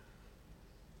disaster.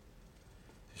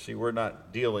 You see, we're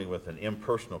not dealing with an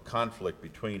impersonal conflict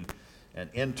between an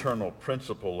internal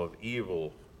principle of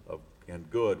evil and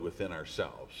good within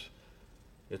ourselves.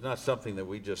 It's not something that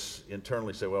we just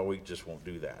internally say, well, we just won't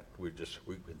do that. We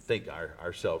can think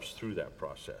ourselves through that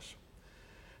process.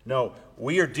 No,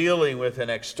 we are dealing with an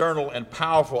external and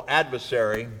powerful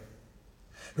adversary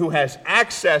who has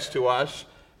access to us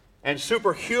and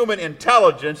superhuman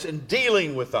intelligence in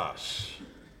dealing with us.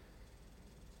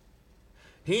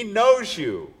 He knows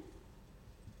you.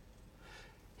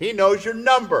 He knows your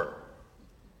number.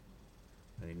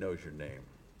 And he knows your name.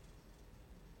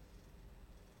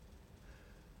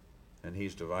 And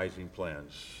he's devising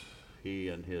plans, he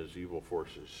and his evil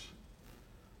forces.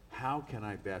 How can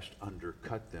I best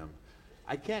undercut them?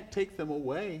 I can't take them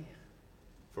away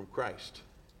from Christ,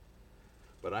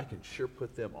 but I can sure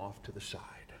put them off to the side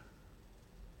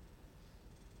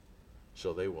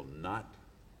so they will not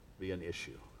be an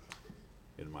issue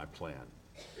in my plan.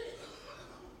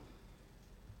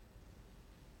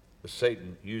 But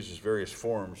Satan uses various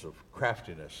forms of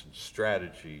craftiness and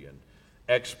strategy and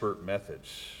expert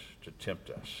methods to tempt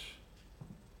us.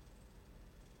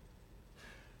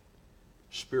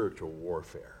 Spiritual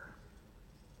warfare.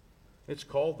 It's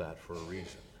called that for a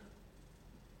reason.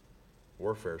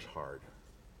 Warfare's hard.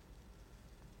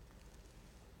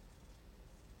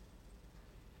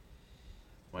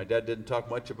 My dad didn't talk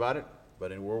much about it,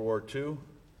 but in World War II,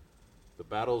 the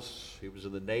battles, he was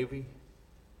in the Navy.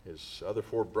 His other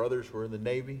 4 brothers were in the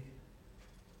Navy.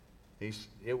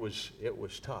 It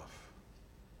was tough.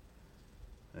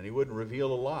 And he wouldn't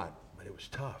reveal a lot, but it was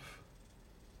tough.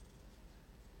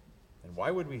 And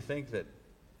why would we think that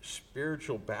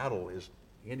spiritual battle is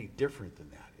any different than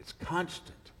that? It's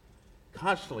constant,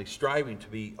 constantly striving to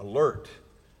be alert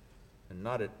and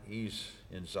not at ease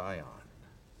in Zion.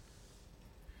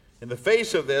 In the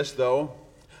face of this, though,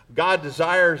 God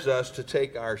desires us to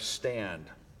take our stand.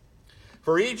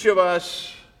 For each of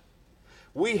us,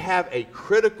 we have a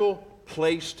critical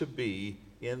place to be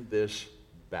in this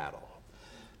battle.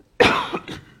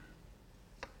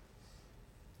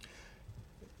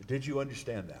 Did you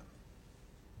understand that?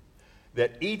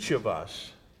 That each of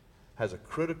us has a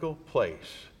critical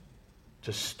place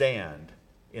to stand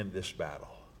in this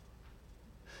battle.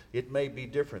 It may be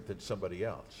different than somebody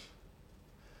else,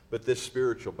 but this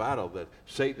spiritual battle that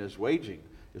Satan is waging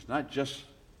is not just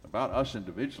about us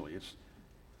individually.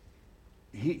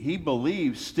 He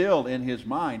believes still in his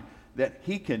mind that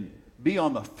he can be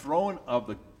on the throne of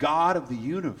the God of the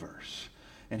universe.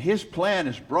 And his plan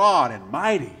is broad and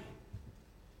mighty.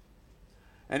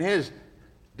 And his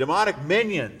demonic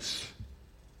minions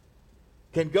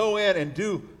can go in and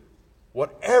do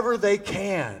whatever they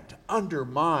can to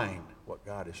undermine what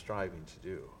God is striving to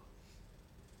do.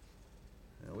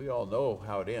 And we all know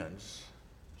how it ends.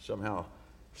 Somehow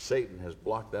Satan has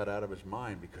blocked that out of his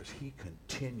mind because he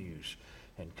continues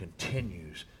and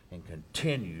continues and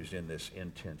continues in this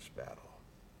intense battle.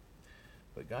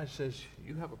 But God says,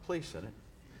 you have a place in it.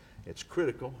 It's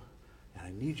critical, and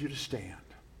I need you to stand.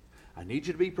 I need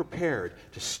you to be prepared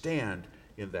to stand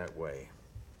in that way.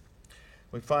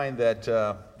 We find that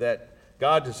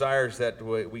God desires that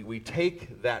we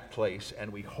take that place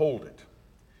and we hold it.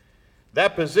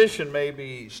 That position may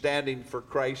be standing for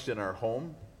Christ in our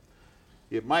home.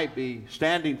 It might be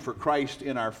standing for Christ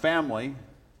in our family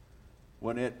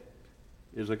when it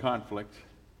is a conflict.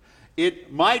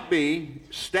 It might be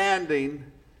standing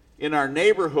in our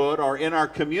neighborhood or in our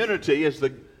community as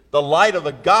the light of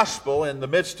the gospel in the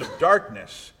midst of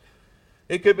darkness.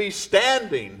 It could be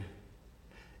standing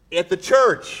at the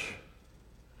church.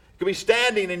 It could be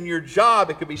standing in your job.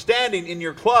 It could be standing in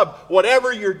your club.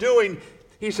 Whatever you're doing,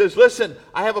 He says, listen,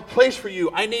 I have a place for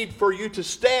you. I need for you to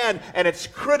stand, and it's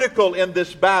critical in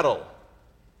this battle.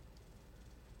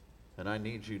 And I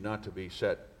need you not to be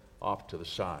set off to the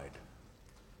side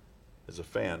as a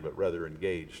fan, but rather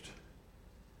engaged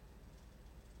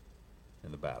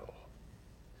in the battle.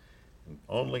 And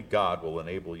only God will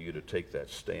enable you to take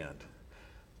that stand.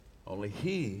 Only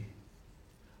He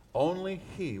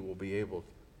will be able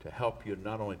to help you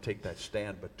not only take that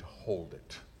stand, but to hold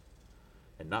it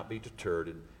and not be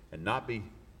deterred and not be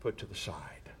put to the side.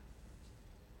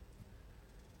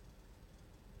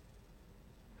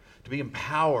 To be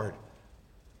empowered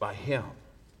by Him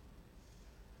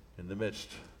in the midst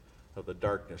of the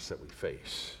darkness that we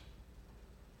face.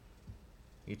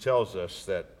 He tells us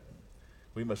that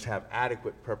we must have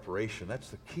adequate preparation. That's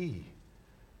the key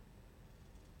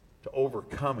to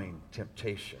overcoming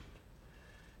temptation.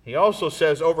 He also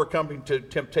says overcoming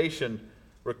temptation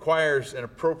requires an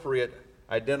appropriate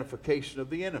identification of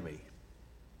the enemy.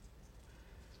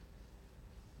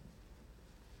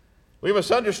 We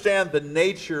must understand the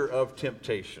nature of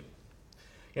temptation.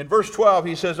 In verse 12,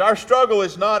 he says, our struggle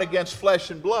is not against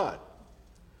flesh and blood.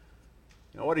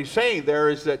 Now, what he's saying there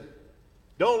is that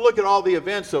don't look at all the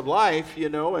events of life,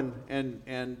 and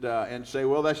say,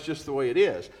 well, that's just the way it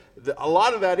is. A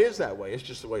lot of that is that way. It's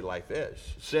just the way life is.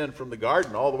 Sin from the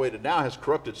garden all the way to now has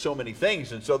corrupted so many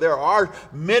things. And so there are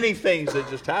many things that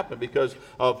just happen because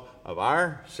of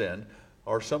our sin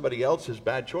or somebody else's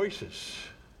bad choices.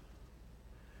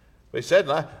 They said,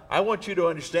 I want you to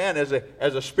understand as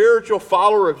a spiritual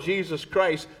follower of Jesus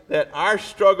Christ that our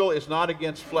struggle is not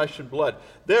against flesh and blood.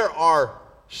 There are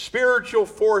spiritual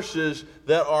forces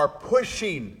that are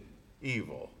pushing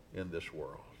evil in this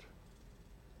world.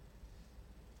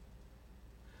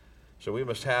 So we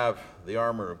must have the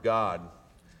armor of God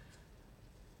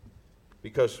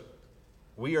because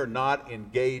we are not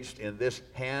engaged in this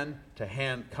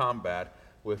hand-to-hand combat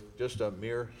with just a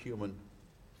mere human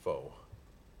foe.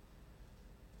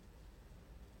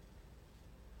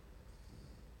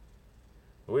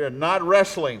 We are not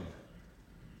wrestling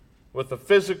with the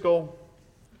physical,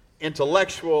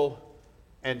 intellectual,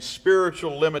 and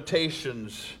spiritual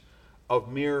limitations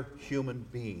of mere human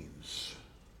beings.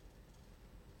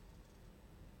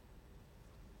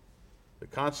 The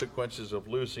consequences of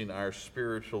losing our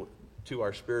spiritual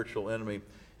enemy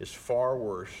is far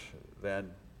worse than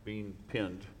being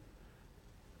pinned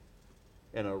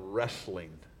in a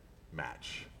wrestling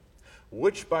match,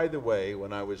 which, by the way,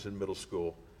 when I was in middle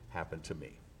school, happened to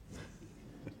me.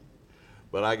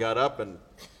 But I got up and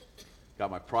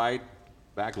got my pride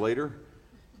back later,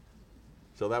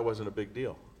 so that wasn't a big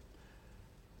deal.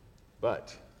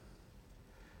 But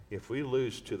if we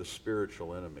lose to the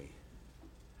spiritual enemy,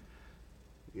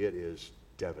 it is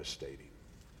devastating.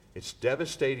 It's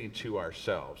devastating to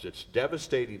ourselves. It's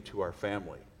devastating to our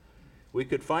family. We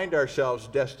could find ourselves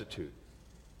destitute.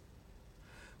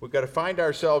 We've got to find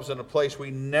ourselves in a place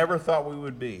we never thought we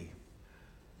would be.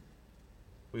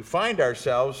 We find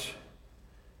ourselves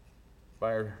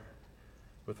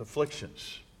with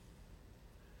afflictions,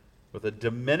 with a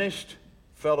diminished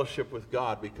fellowship with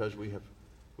God because we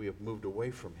have moved away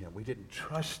from Him. We didn't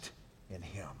trust in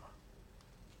Him.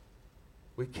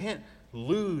 We can't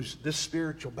lose this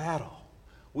spiritual battle.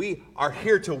 We are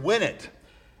here to win it.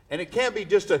 And it can't be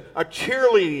just a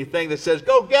cheerleading thing that says,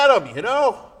 go get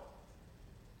them,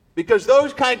 Because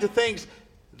those kinds of things,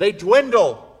 they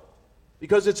dwindle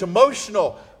because it's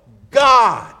emotional.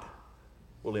 God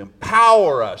will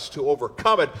empower us to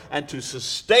overcome it and to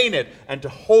sustain it and to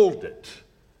hold it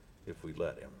if we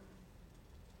let Him.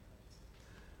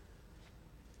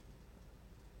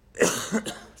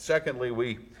 Secondly,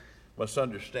 we must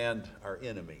understand our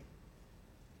enemy.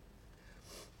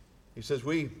 He says,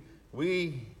 we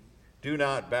do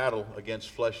not battle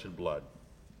against flesh and blood.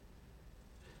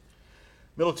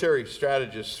 Military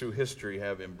strategists through history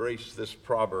have embraced this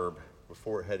proverb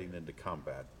before heading into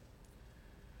combat.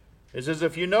 It says,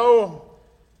 if you know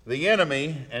the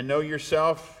enemy and know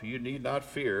yourself, you need not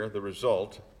fear the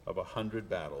result of 100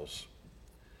 battles.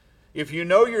 If you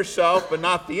know yourself but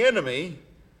not the enemy,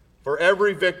 for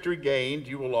every victory gained,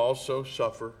 you will also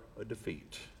suffer a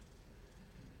defeat.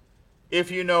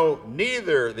 If you know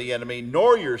neither the enemy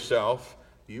nor yourself,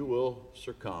 you will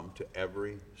succumb to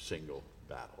every single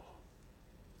battle.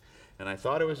 And I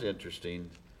thought it was interesting,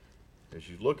 as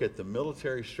you look at the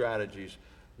military strategies,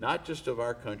 not just of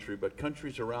our country, but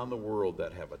countries around the world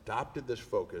that have adopted this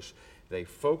focus, they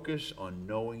focus on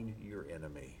knowing your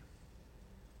enemy.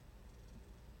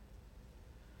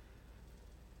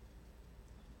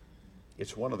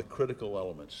 It's one of the critical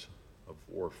elements of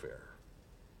warfare.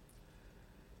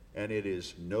 And it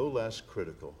is no less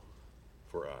critical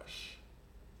for us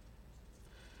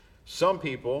Some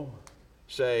people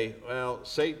say, well,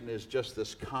 Satan is just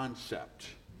this concept.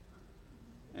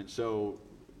 And so,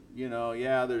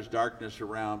 yeah, there's darkness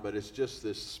around, but it's just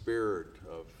this spirit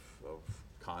of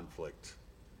conflict.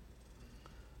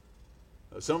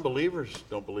 Some believers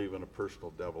don't believe in a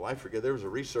personal devil. I forget, there was a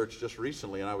research just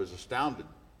recently, and I was astounded.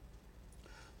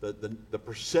 The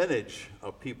percentage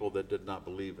of people that did not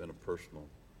believe in a personal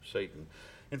Satan.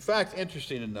 In fact,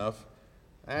 interesting enough,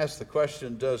 I asked the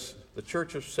question, does the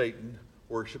Church of Satan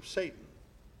worship Satan?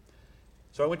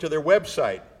 So I went to their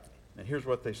website, and here's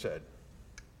what they said.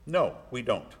 No, we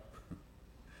don't.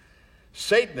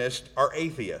 Satanists are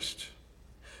atheists.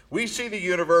 We see the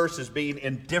universe as being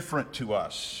indifferent to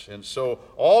us, and so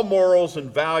all morals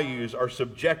and values are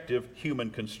subjective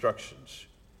human constructions.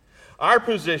 Our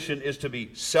position is to be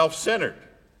self-centered,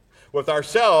 with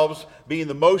ourselves being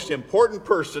the most important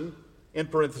person, in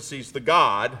parentheses, the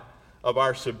God, of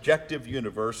our subjective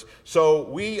universe, so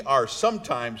we are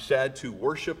sometimes said to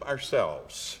worship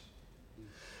ourselves.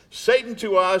 Satan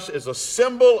to us is a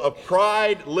symbol of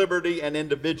pride, liberty, and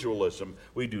individualism.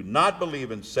 We do not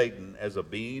believe in Satan as a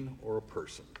being or a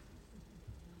person.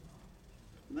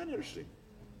 Isn't that interesting?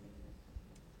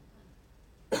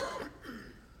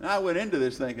 And I went into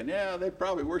this thinking, yeah, they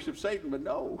probably worship Satan, but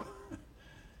no.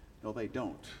 No, they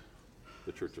don't.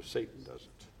 The Church of Satan doesn't.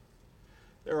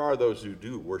 There are those who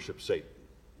do worship Satan.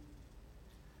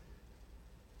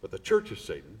 But the Church of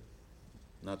Satan,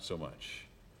 not so much.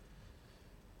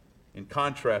 In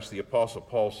contrast, the Apostle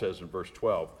Paul says in verse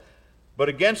 12, but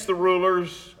against the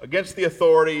rulers, against the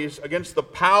authorities, against the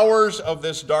powers of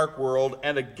this dark world,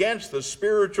 and against the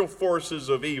spiritual forces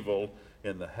of evil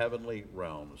in the heavenly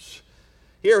realms.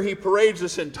 Here he parades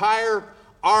this entire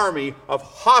army of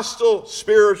hostile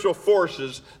spiritual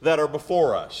forces that are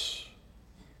before us.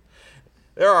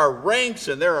 There are ranks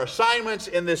and there are assignments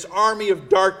in this army of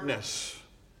darkness.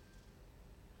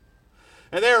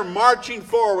 And they are marching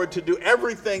forward to do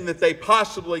everything that they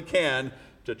possibly can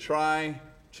to try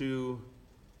to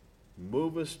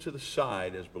move us to the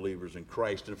side as believers in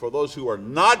Christ. And for those who are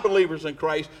not believers in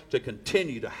Christ, to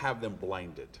continue to have them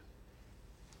blinded.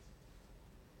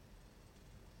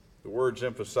 The words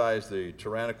emphasize the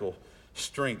tyrannical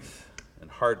strength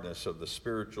and hardness of the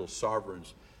spiritual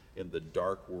sovereigns in the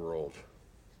dark world.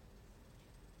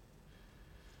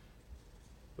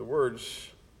 The words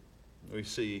we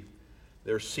see,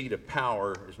 their seat of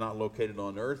power is not located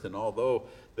on earth, and although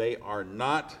they are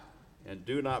not and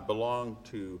do not belong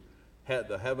to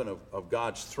the heaven of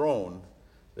God's throne,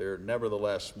 they're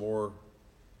nevertheless more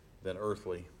than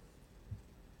earthly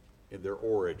in their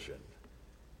origin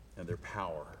and their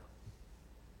power.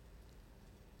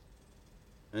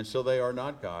 And so they are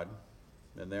not God,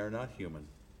 and they are not human,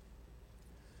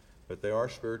 but they are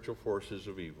spiritual forces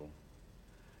of evil,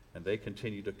 and they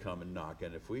continue to come and knock.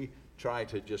 And if we try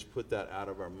to just put that out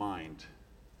of our mind,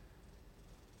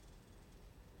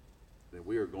 then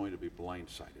we are going to be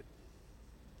blindsided.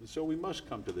 And so we must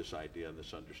come to this idea and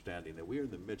this understanding that we are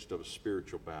in the midst of a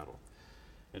spiritual battle.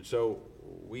 And so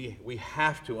we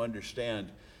have to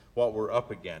understand what we're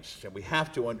up against, and we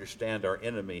have to understand our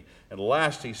enemy. And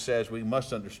last, he says we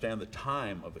must understand the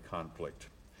time of the conflict.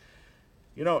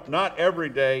 Not every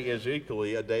day is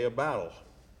equally a day of battle.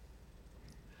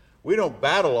 We don't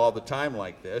battle all the time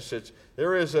like this.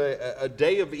 There is a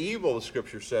day of evil, the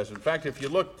Scripture says. In fact, if you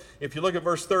look at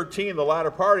verse 13, the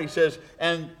latter part, he says,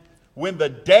 and when the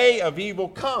day of evil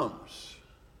comes.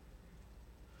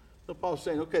 So Paul's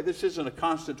saying, okay, this isn't a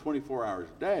constant 24 hours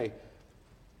a day,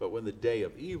 but when the day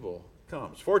of evil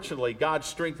comes. Fortunately, God's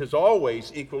strength is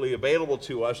always equally available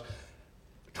to us,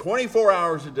 24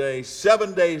 hours a day,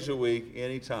 7 days a week,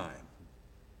 anytime.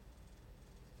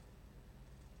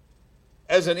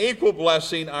 As an equal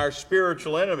blessing, our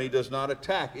spiritual enemy does not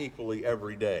attack equally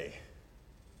every day.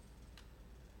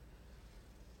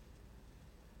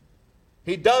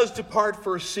 He does depart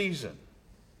for a season,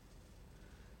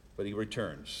 but he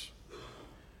returns.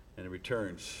 And he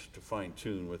returns to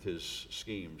fine-tune with his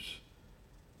schemes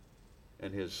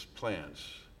and his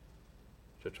plans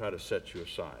to try to set you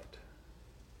aside.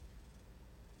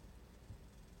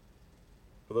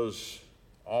 For those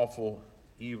awful,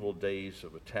 evil days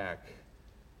of attack,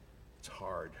 it's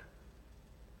hard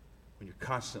when you're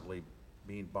constantly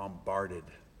being bombarded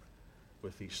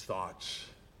with these thoughts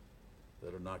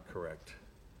that are not correct.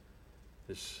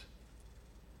 This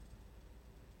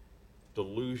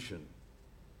delusion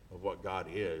of what God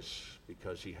is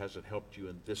because he hasn't helped you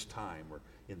in this time or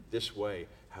in this way,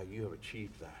 how you have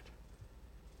achieved that.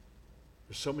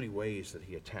 There's so many ways that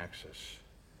he attacks us.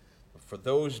 But for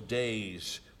those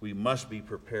days, we must be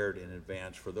prepared in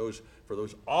advance. For those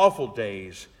awful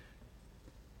days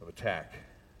of attack,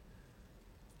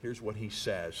 here's what he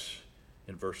says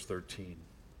in verse 13.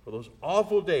 For those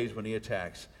awful days when he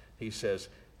attacks, he says,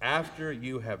 after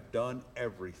you have done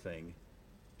everything,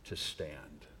 to stand.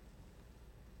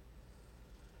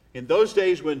 In those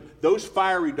days when those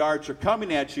fiery darts are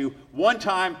coming at you one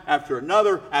time after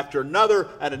another,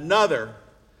 and another,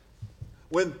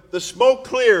 when the smoke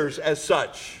clears as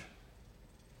such,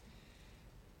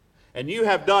 and you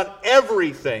have done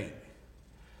everything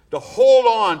to hold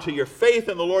on to your faith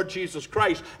in the Lord Jesus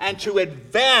Christ and to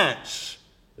advance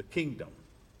the kingdom,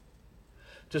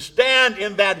 to stand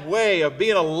in that way of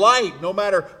being a light no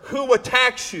matter who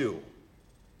attacks you,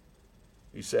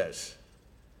 he says,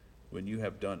 when you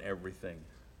have done everything,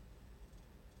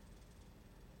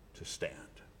 to stand.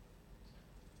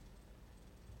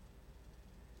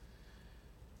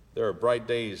 There are bright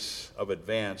days of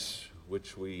advance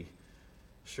which we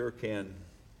sure can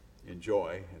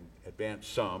enjoy and advance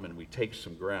some, and we take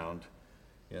some ground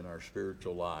in our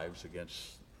spiritual lives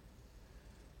against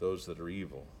those that are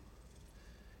evil.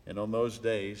 And on those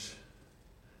days,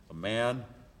 a man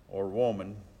or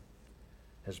woman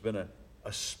has been a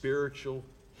spiritual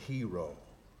hero,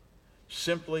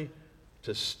 simply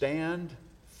to stand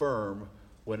firm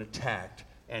when attacked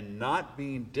and not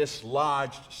being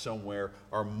dislodged somewhere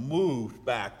or moved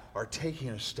back or taking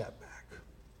a step back.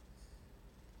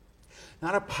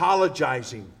 Not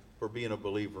apologizing for being a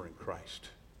believer in Christ.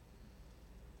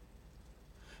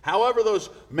 However, those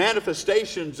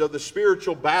manifestations of the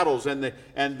spiritual battles and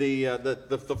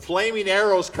the flaming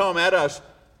arrows come at us,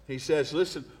 he says,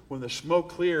 listen, when the smoke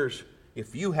clears,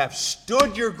 if you have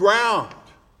stood your ground,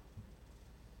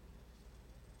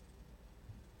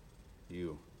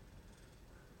 you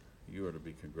are to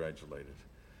be congratulated,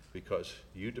 because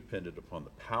you depended upon the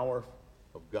power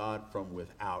of God from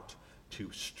without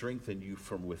to strengthen you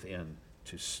from within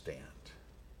to stand.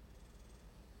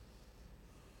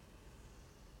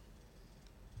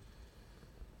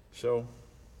 So,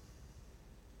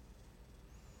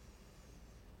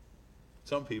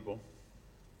 some people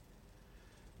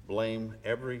blame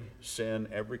every sin,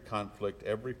 every conflict,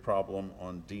 every problem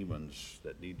on demons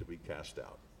that need to be cast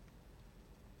out.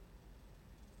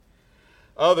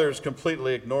 Others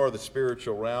completely ignore the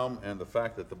spiritual realm and the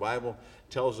fact that the Bible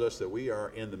tells us that we are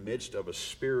in the midst of a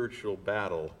spiritual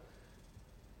battle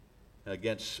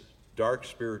against dark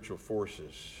spiritual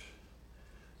forces.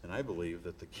 And I believe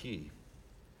that the key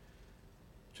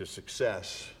to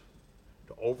success,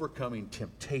 to overcoming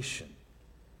temptation,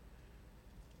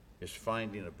 is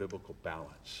finding a biblical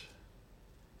balance.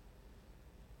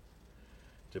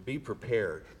 To be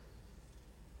prepared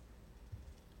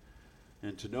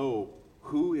and to know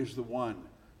who is the one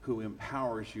who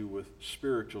empowers you with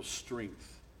spiritual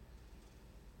strength,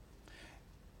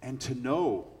 and to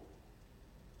know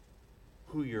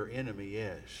who your enemy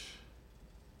is,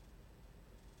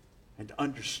 and to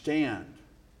understand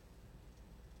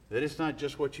that it's not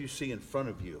just what you see in front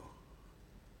of you.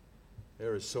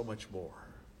 There is so much more.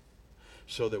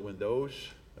 So that when those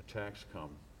attacks come,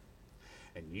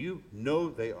 and you know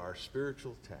they are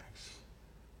spiritual attacks,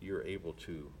 you're able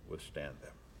to withstand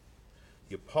them.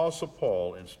 The Apostle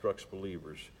Paul instructs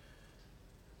believers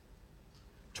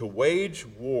to wage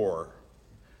war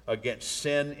against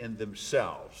sin in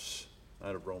themselves,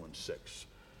 out of Romans 6.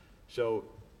 So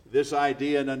this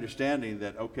idea and understanding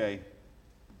that, okay,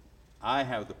 I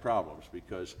have the problems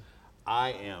because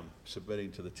I am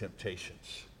submitting to the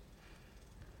temptations.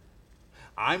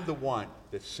 I'm the one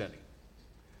that's sinning.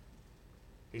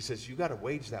 He says, you've got to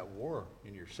wage that war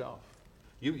in yourself.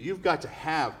 You've got to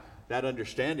have that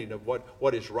understanding of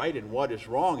what is right and what is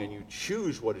wrong, and you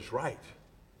choose what is right.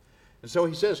 And so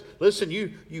he says, listen,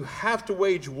 you have to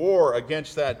wage war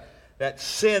against that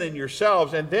sin in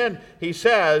yourselves. And then he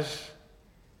says,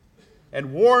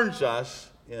 and warns us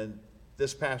in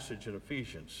this passage in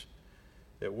Ephesians,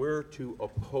 that we're to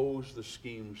oppose the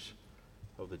schemes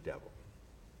of the devil.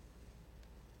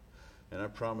 And I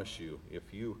promise you,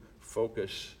 if you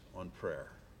focus on prayer,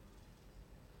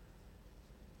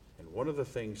 and one of the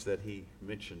things that he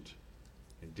mentioned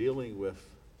in dealing with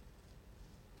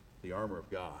the armor of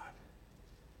God,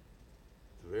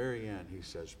 at the very end he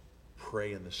says,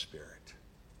 pray in the Spirit.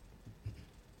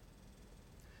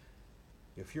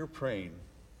 If you're praying,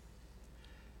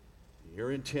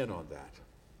 you're intent on that,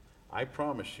 I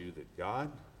promise you that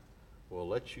God will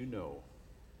let you know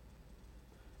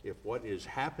if what is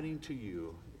happening to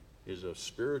you is a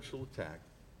spiritual attack,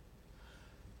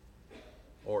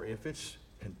 or if it's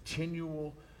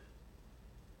continual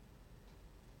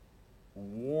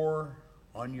war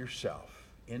on yourself,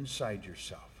 inside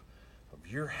yourself,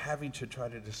 of you're having to try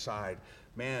to decide,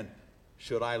 man,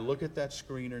 should I look at that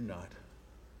screen or not?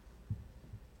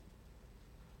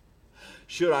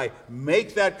 Should I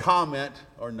make that comment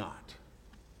or not?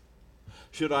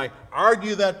 Should I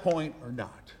argue that point or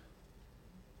not?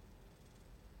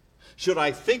 Should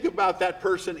I think about that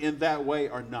person in that way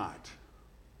or not?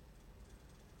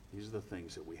 These are the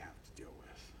things that we have to deal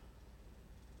with.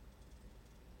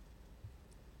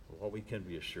 But what we can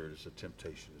be assured is that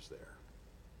temptation is there.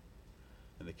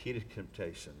 And the key to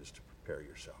temptation is to prepare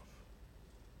yourself.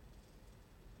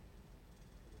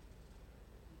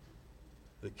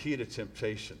 The key to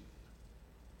temptation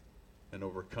and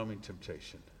overcoming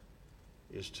temptation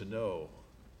is to know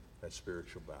that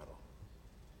spiritual battle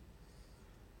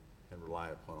and rely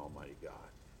upon Almighty God.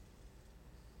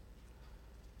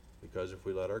 Because if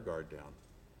we let our guard down,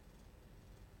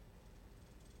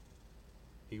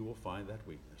 He will find that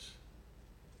weakness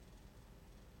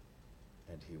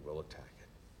and He will attack it.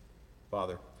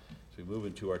 Father, as we move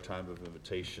into our time of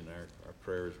invitation, our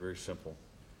prayer is very simple.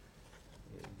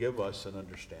 Give us an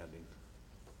understanding,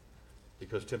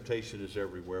 because temptation is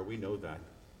everywhere. We know that.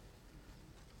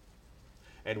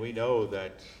 And we know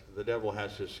that the devil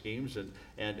has his schemes,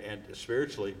 and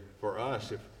spiritually for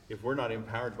us, if we're not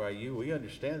empowered by you, we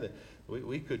understand that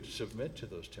we could submit to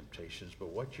those temptations.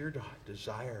 But what your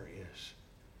desire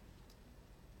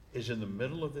is in the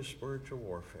middle of this spiritual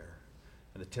warfare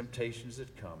and the temptations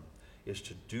that come, is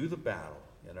to do the battle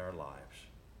in our lives.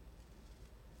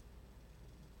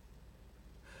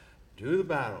 Do the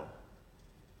battle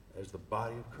as the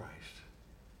body of Christ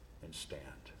and stand.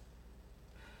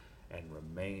 And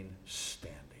remain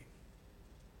standing.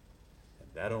 And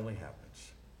that only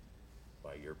happens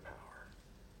by your power.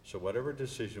 So whatever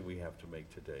decision we have to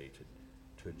make today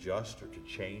to adjust or to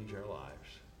change our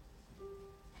lives,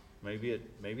 maybe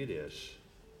it is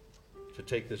to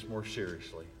take this more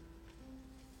seriously.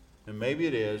 And maybe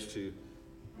it is to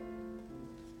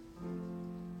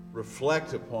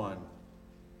reflect upon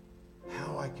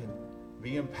how I can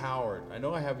be empowered. I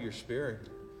know I have your Spirit,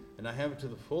 and I have it to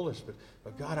the fullest,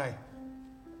 but God, I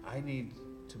need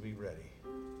to be ready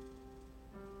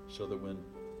so that when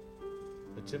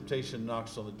the temptation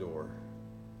knocks on the door,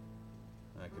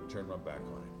 I can turn my back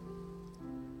on it.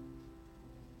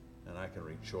 And I can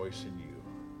rejoice in you.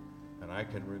 And I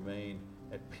can remain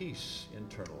at peace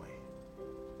internally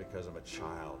because I'm a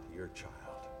child, your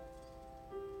child.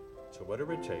 So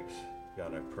whatever it takes,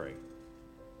 God, I pray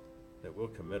that we'll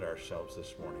commit ourselves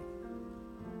this morning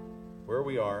where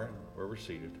we are, where we're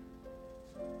seated.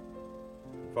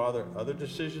 Father, other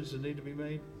decisions that need to be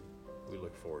made, we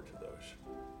look forward to those.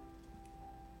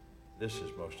 This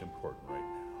is most important right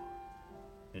now.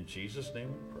 In Jesus' name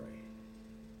we pray.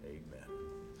 Amen.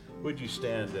 Would you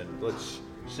stand and let's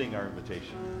sing our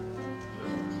invitation.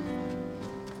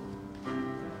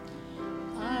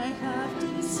 I have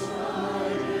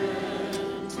decided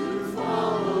to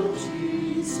follow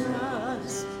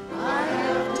Jesus. I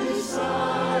have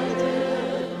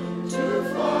decided to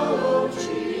follow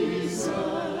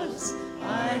Jesus.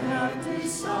 I have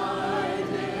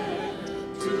decided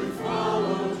to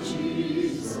follow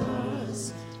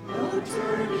Jesus. No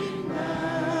turning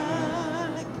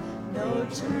back, no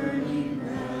turning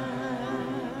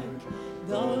back.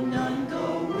 Though none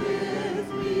go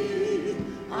with me,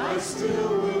 I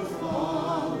still will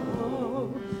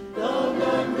follow. Though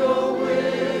none go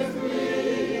with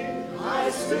me, I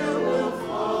still will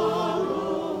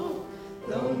follow.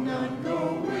 Though none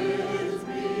go with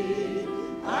me,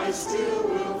 I still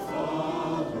will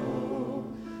follow.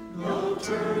 No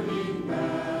turning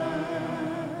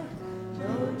back,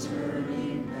 no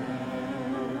turning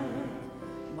back.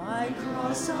 My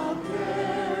cross I'll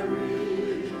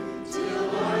carry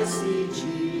till I see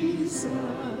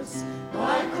Jesus.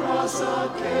 My cross I'll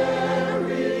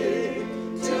carry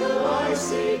till I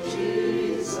see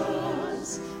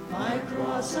Jesus. My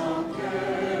cross I'll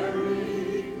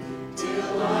carry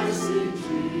till I see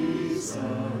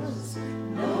Jesus.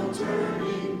 No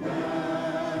turning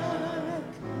back,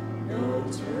 no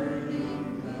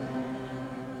turning back.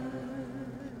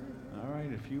 All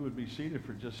right, if you would be seated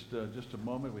for just a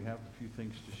moment. We have a few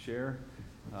things to share.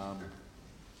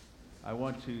 I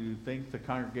want to thank the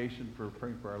congregation for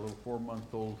praying for our little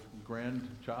 4-month-old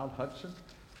grandchild, Hudson.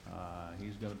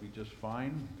 He's going to be just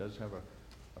fine. He does have a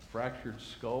fractured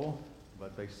skull,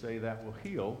 but they say that will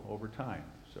heal over time.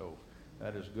 So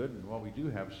that is good. And while we do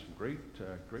have some great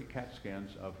CAT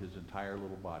scans of his entire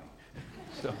little body.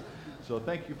 So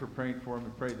thank you for praying for him,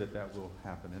 and pray that that will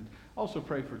happen. And also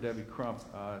pray for Debbie Crump.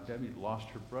 Debbie lost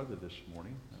her brother this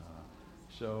morning.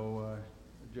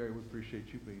 Jerry, we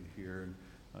appreciate you being here. And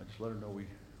just let her know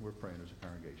we're praying as a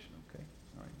congregation, okay?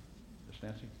 All right. Miss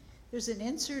Nancy? There's an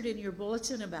insert in your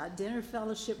bulletin about dinner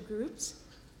fellowship groups.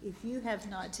 If you have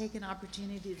not taken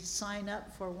opportunity to sign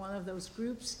up for one of those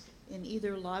groups in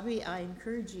either lobby, I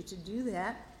encourage you to do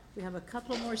that. We have a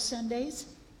couple more Sundays,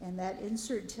 and that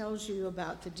insert tells you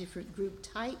about the different group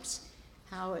types,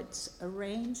 how it's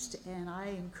arranged, and I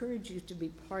encourage you to be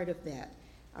part of that.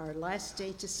 Our last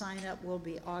day to sign up will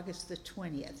be August the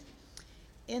 20th.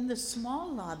 In the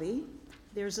small lobby,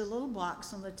 there's a little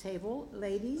box on the table.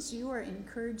 Ladies, you are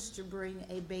encouraged to bring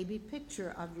a baby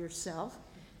picture of yourself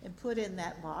and put in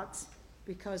that box,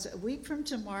 because a week from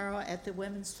tomorrow at the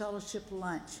Women's Fellowship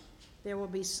lunch, there will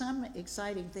be some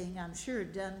exciting thing, I'm sure,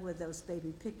 done with those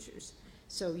baby pictures.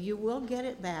 So you will get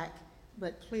it back,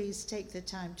 but please take the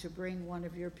time to bring one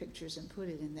of your pictures and put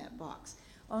it in that box.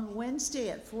 On Wednesday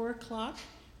at 4 o'clock,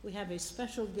 we have a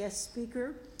special guest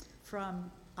speaker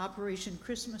from Operation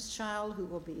Christmas Child who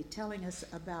will be telling us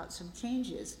about some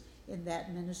changes in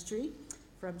that ministry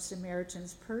from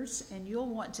Samaritan's Purse, and you'll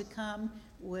want to come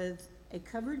with a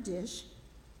covered dish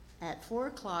at 4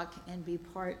 o'clock and be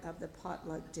part of the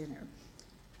potluck dinner.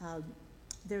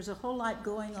 There's a whole lot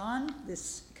going on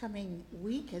this coming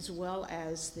week as well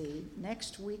as the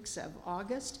next weeks of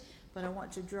August, but I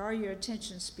want to draw your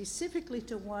attention specifically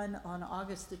to one on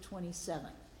August the 27th.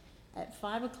 At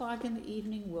 5 o'clock in the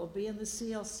evening, we'll be in the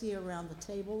CLC around the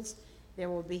tables. There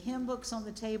will be hymn books on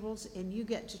the tables, and you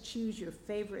get to choose your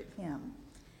favorite hymn.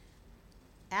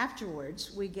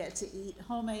 Afterwards, we get to eat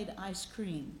homemade ice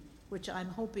cream, which I'm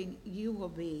hoping you will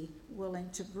be willing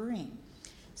to bring.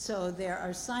 So there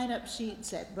are sign-up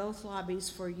sheets at both lobbies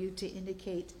for you to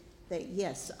indicate that,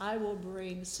 yes, I will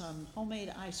bring some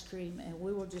homemade ice cream, and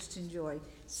we will just enjoy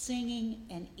singing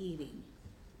and eating.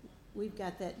 We've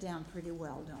got that down pretty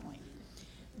well, don't we?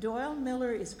 Doyle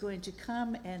Miller is going to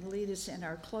come and lead us in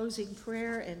our closing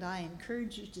prayer, and I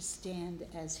encourage you to stand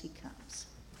as he comes.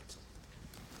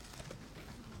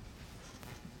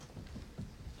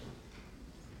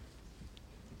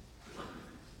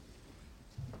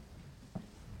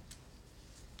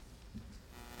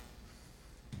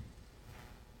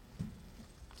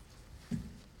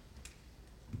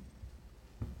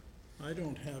 I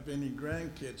don't have any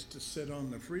grandkids to sit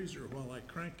on the freezer while I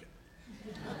crank it.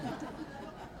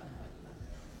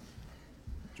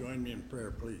 Join me in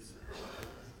prayer, please.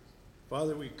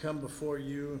 Father, we come before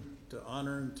you to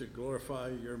honor and to glorify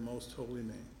your most holy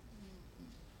name.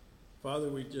 Father,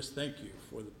 we just thank you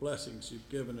for the blessings you've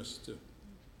given us to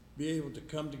be able to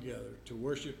come together, to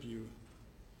worship you,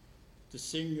 to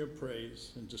sing your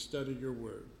praise, and to study your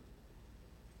word.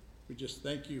 We just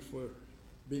thank you for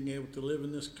being able to live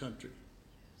in this country.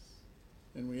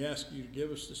 And we ask you to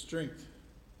give us the strength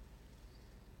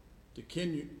to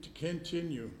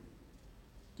continue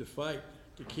to fight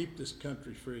to keep this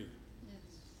country free. Yes.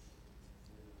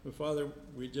 But Father,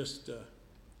 we just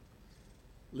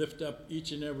lift up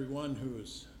each and every one who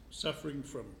is suffering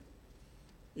from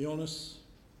illness,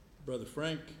 Brother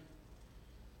Frank,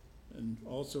 and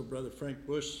also Brother Frank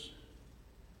Bush,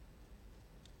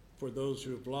 for those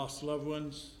who have lost loved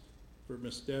ones, for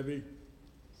Miss Debbie.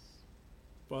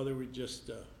 Father, we just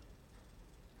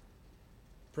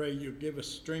pray you give us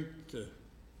strength to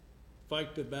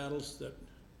fight the battles that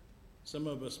some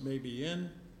of us may be in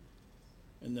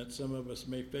and that some of us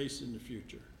may face in the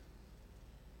future.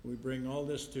 We bring all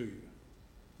this to you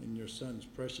in your Son's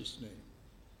precious name.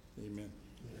 Amen.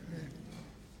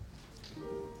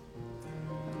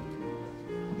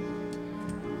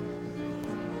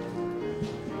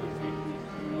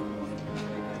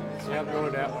 Yeah, go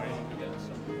that way.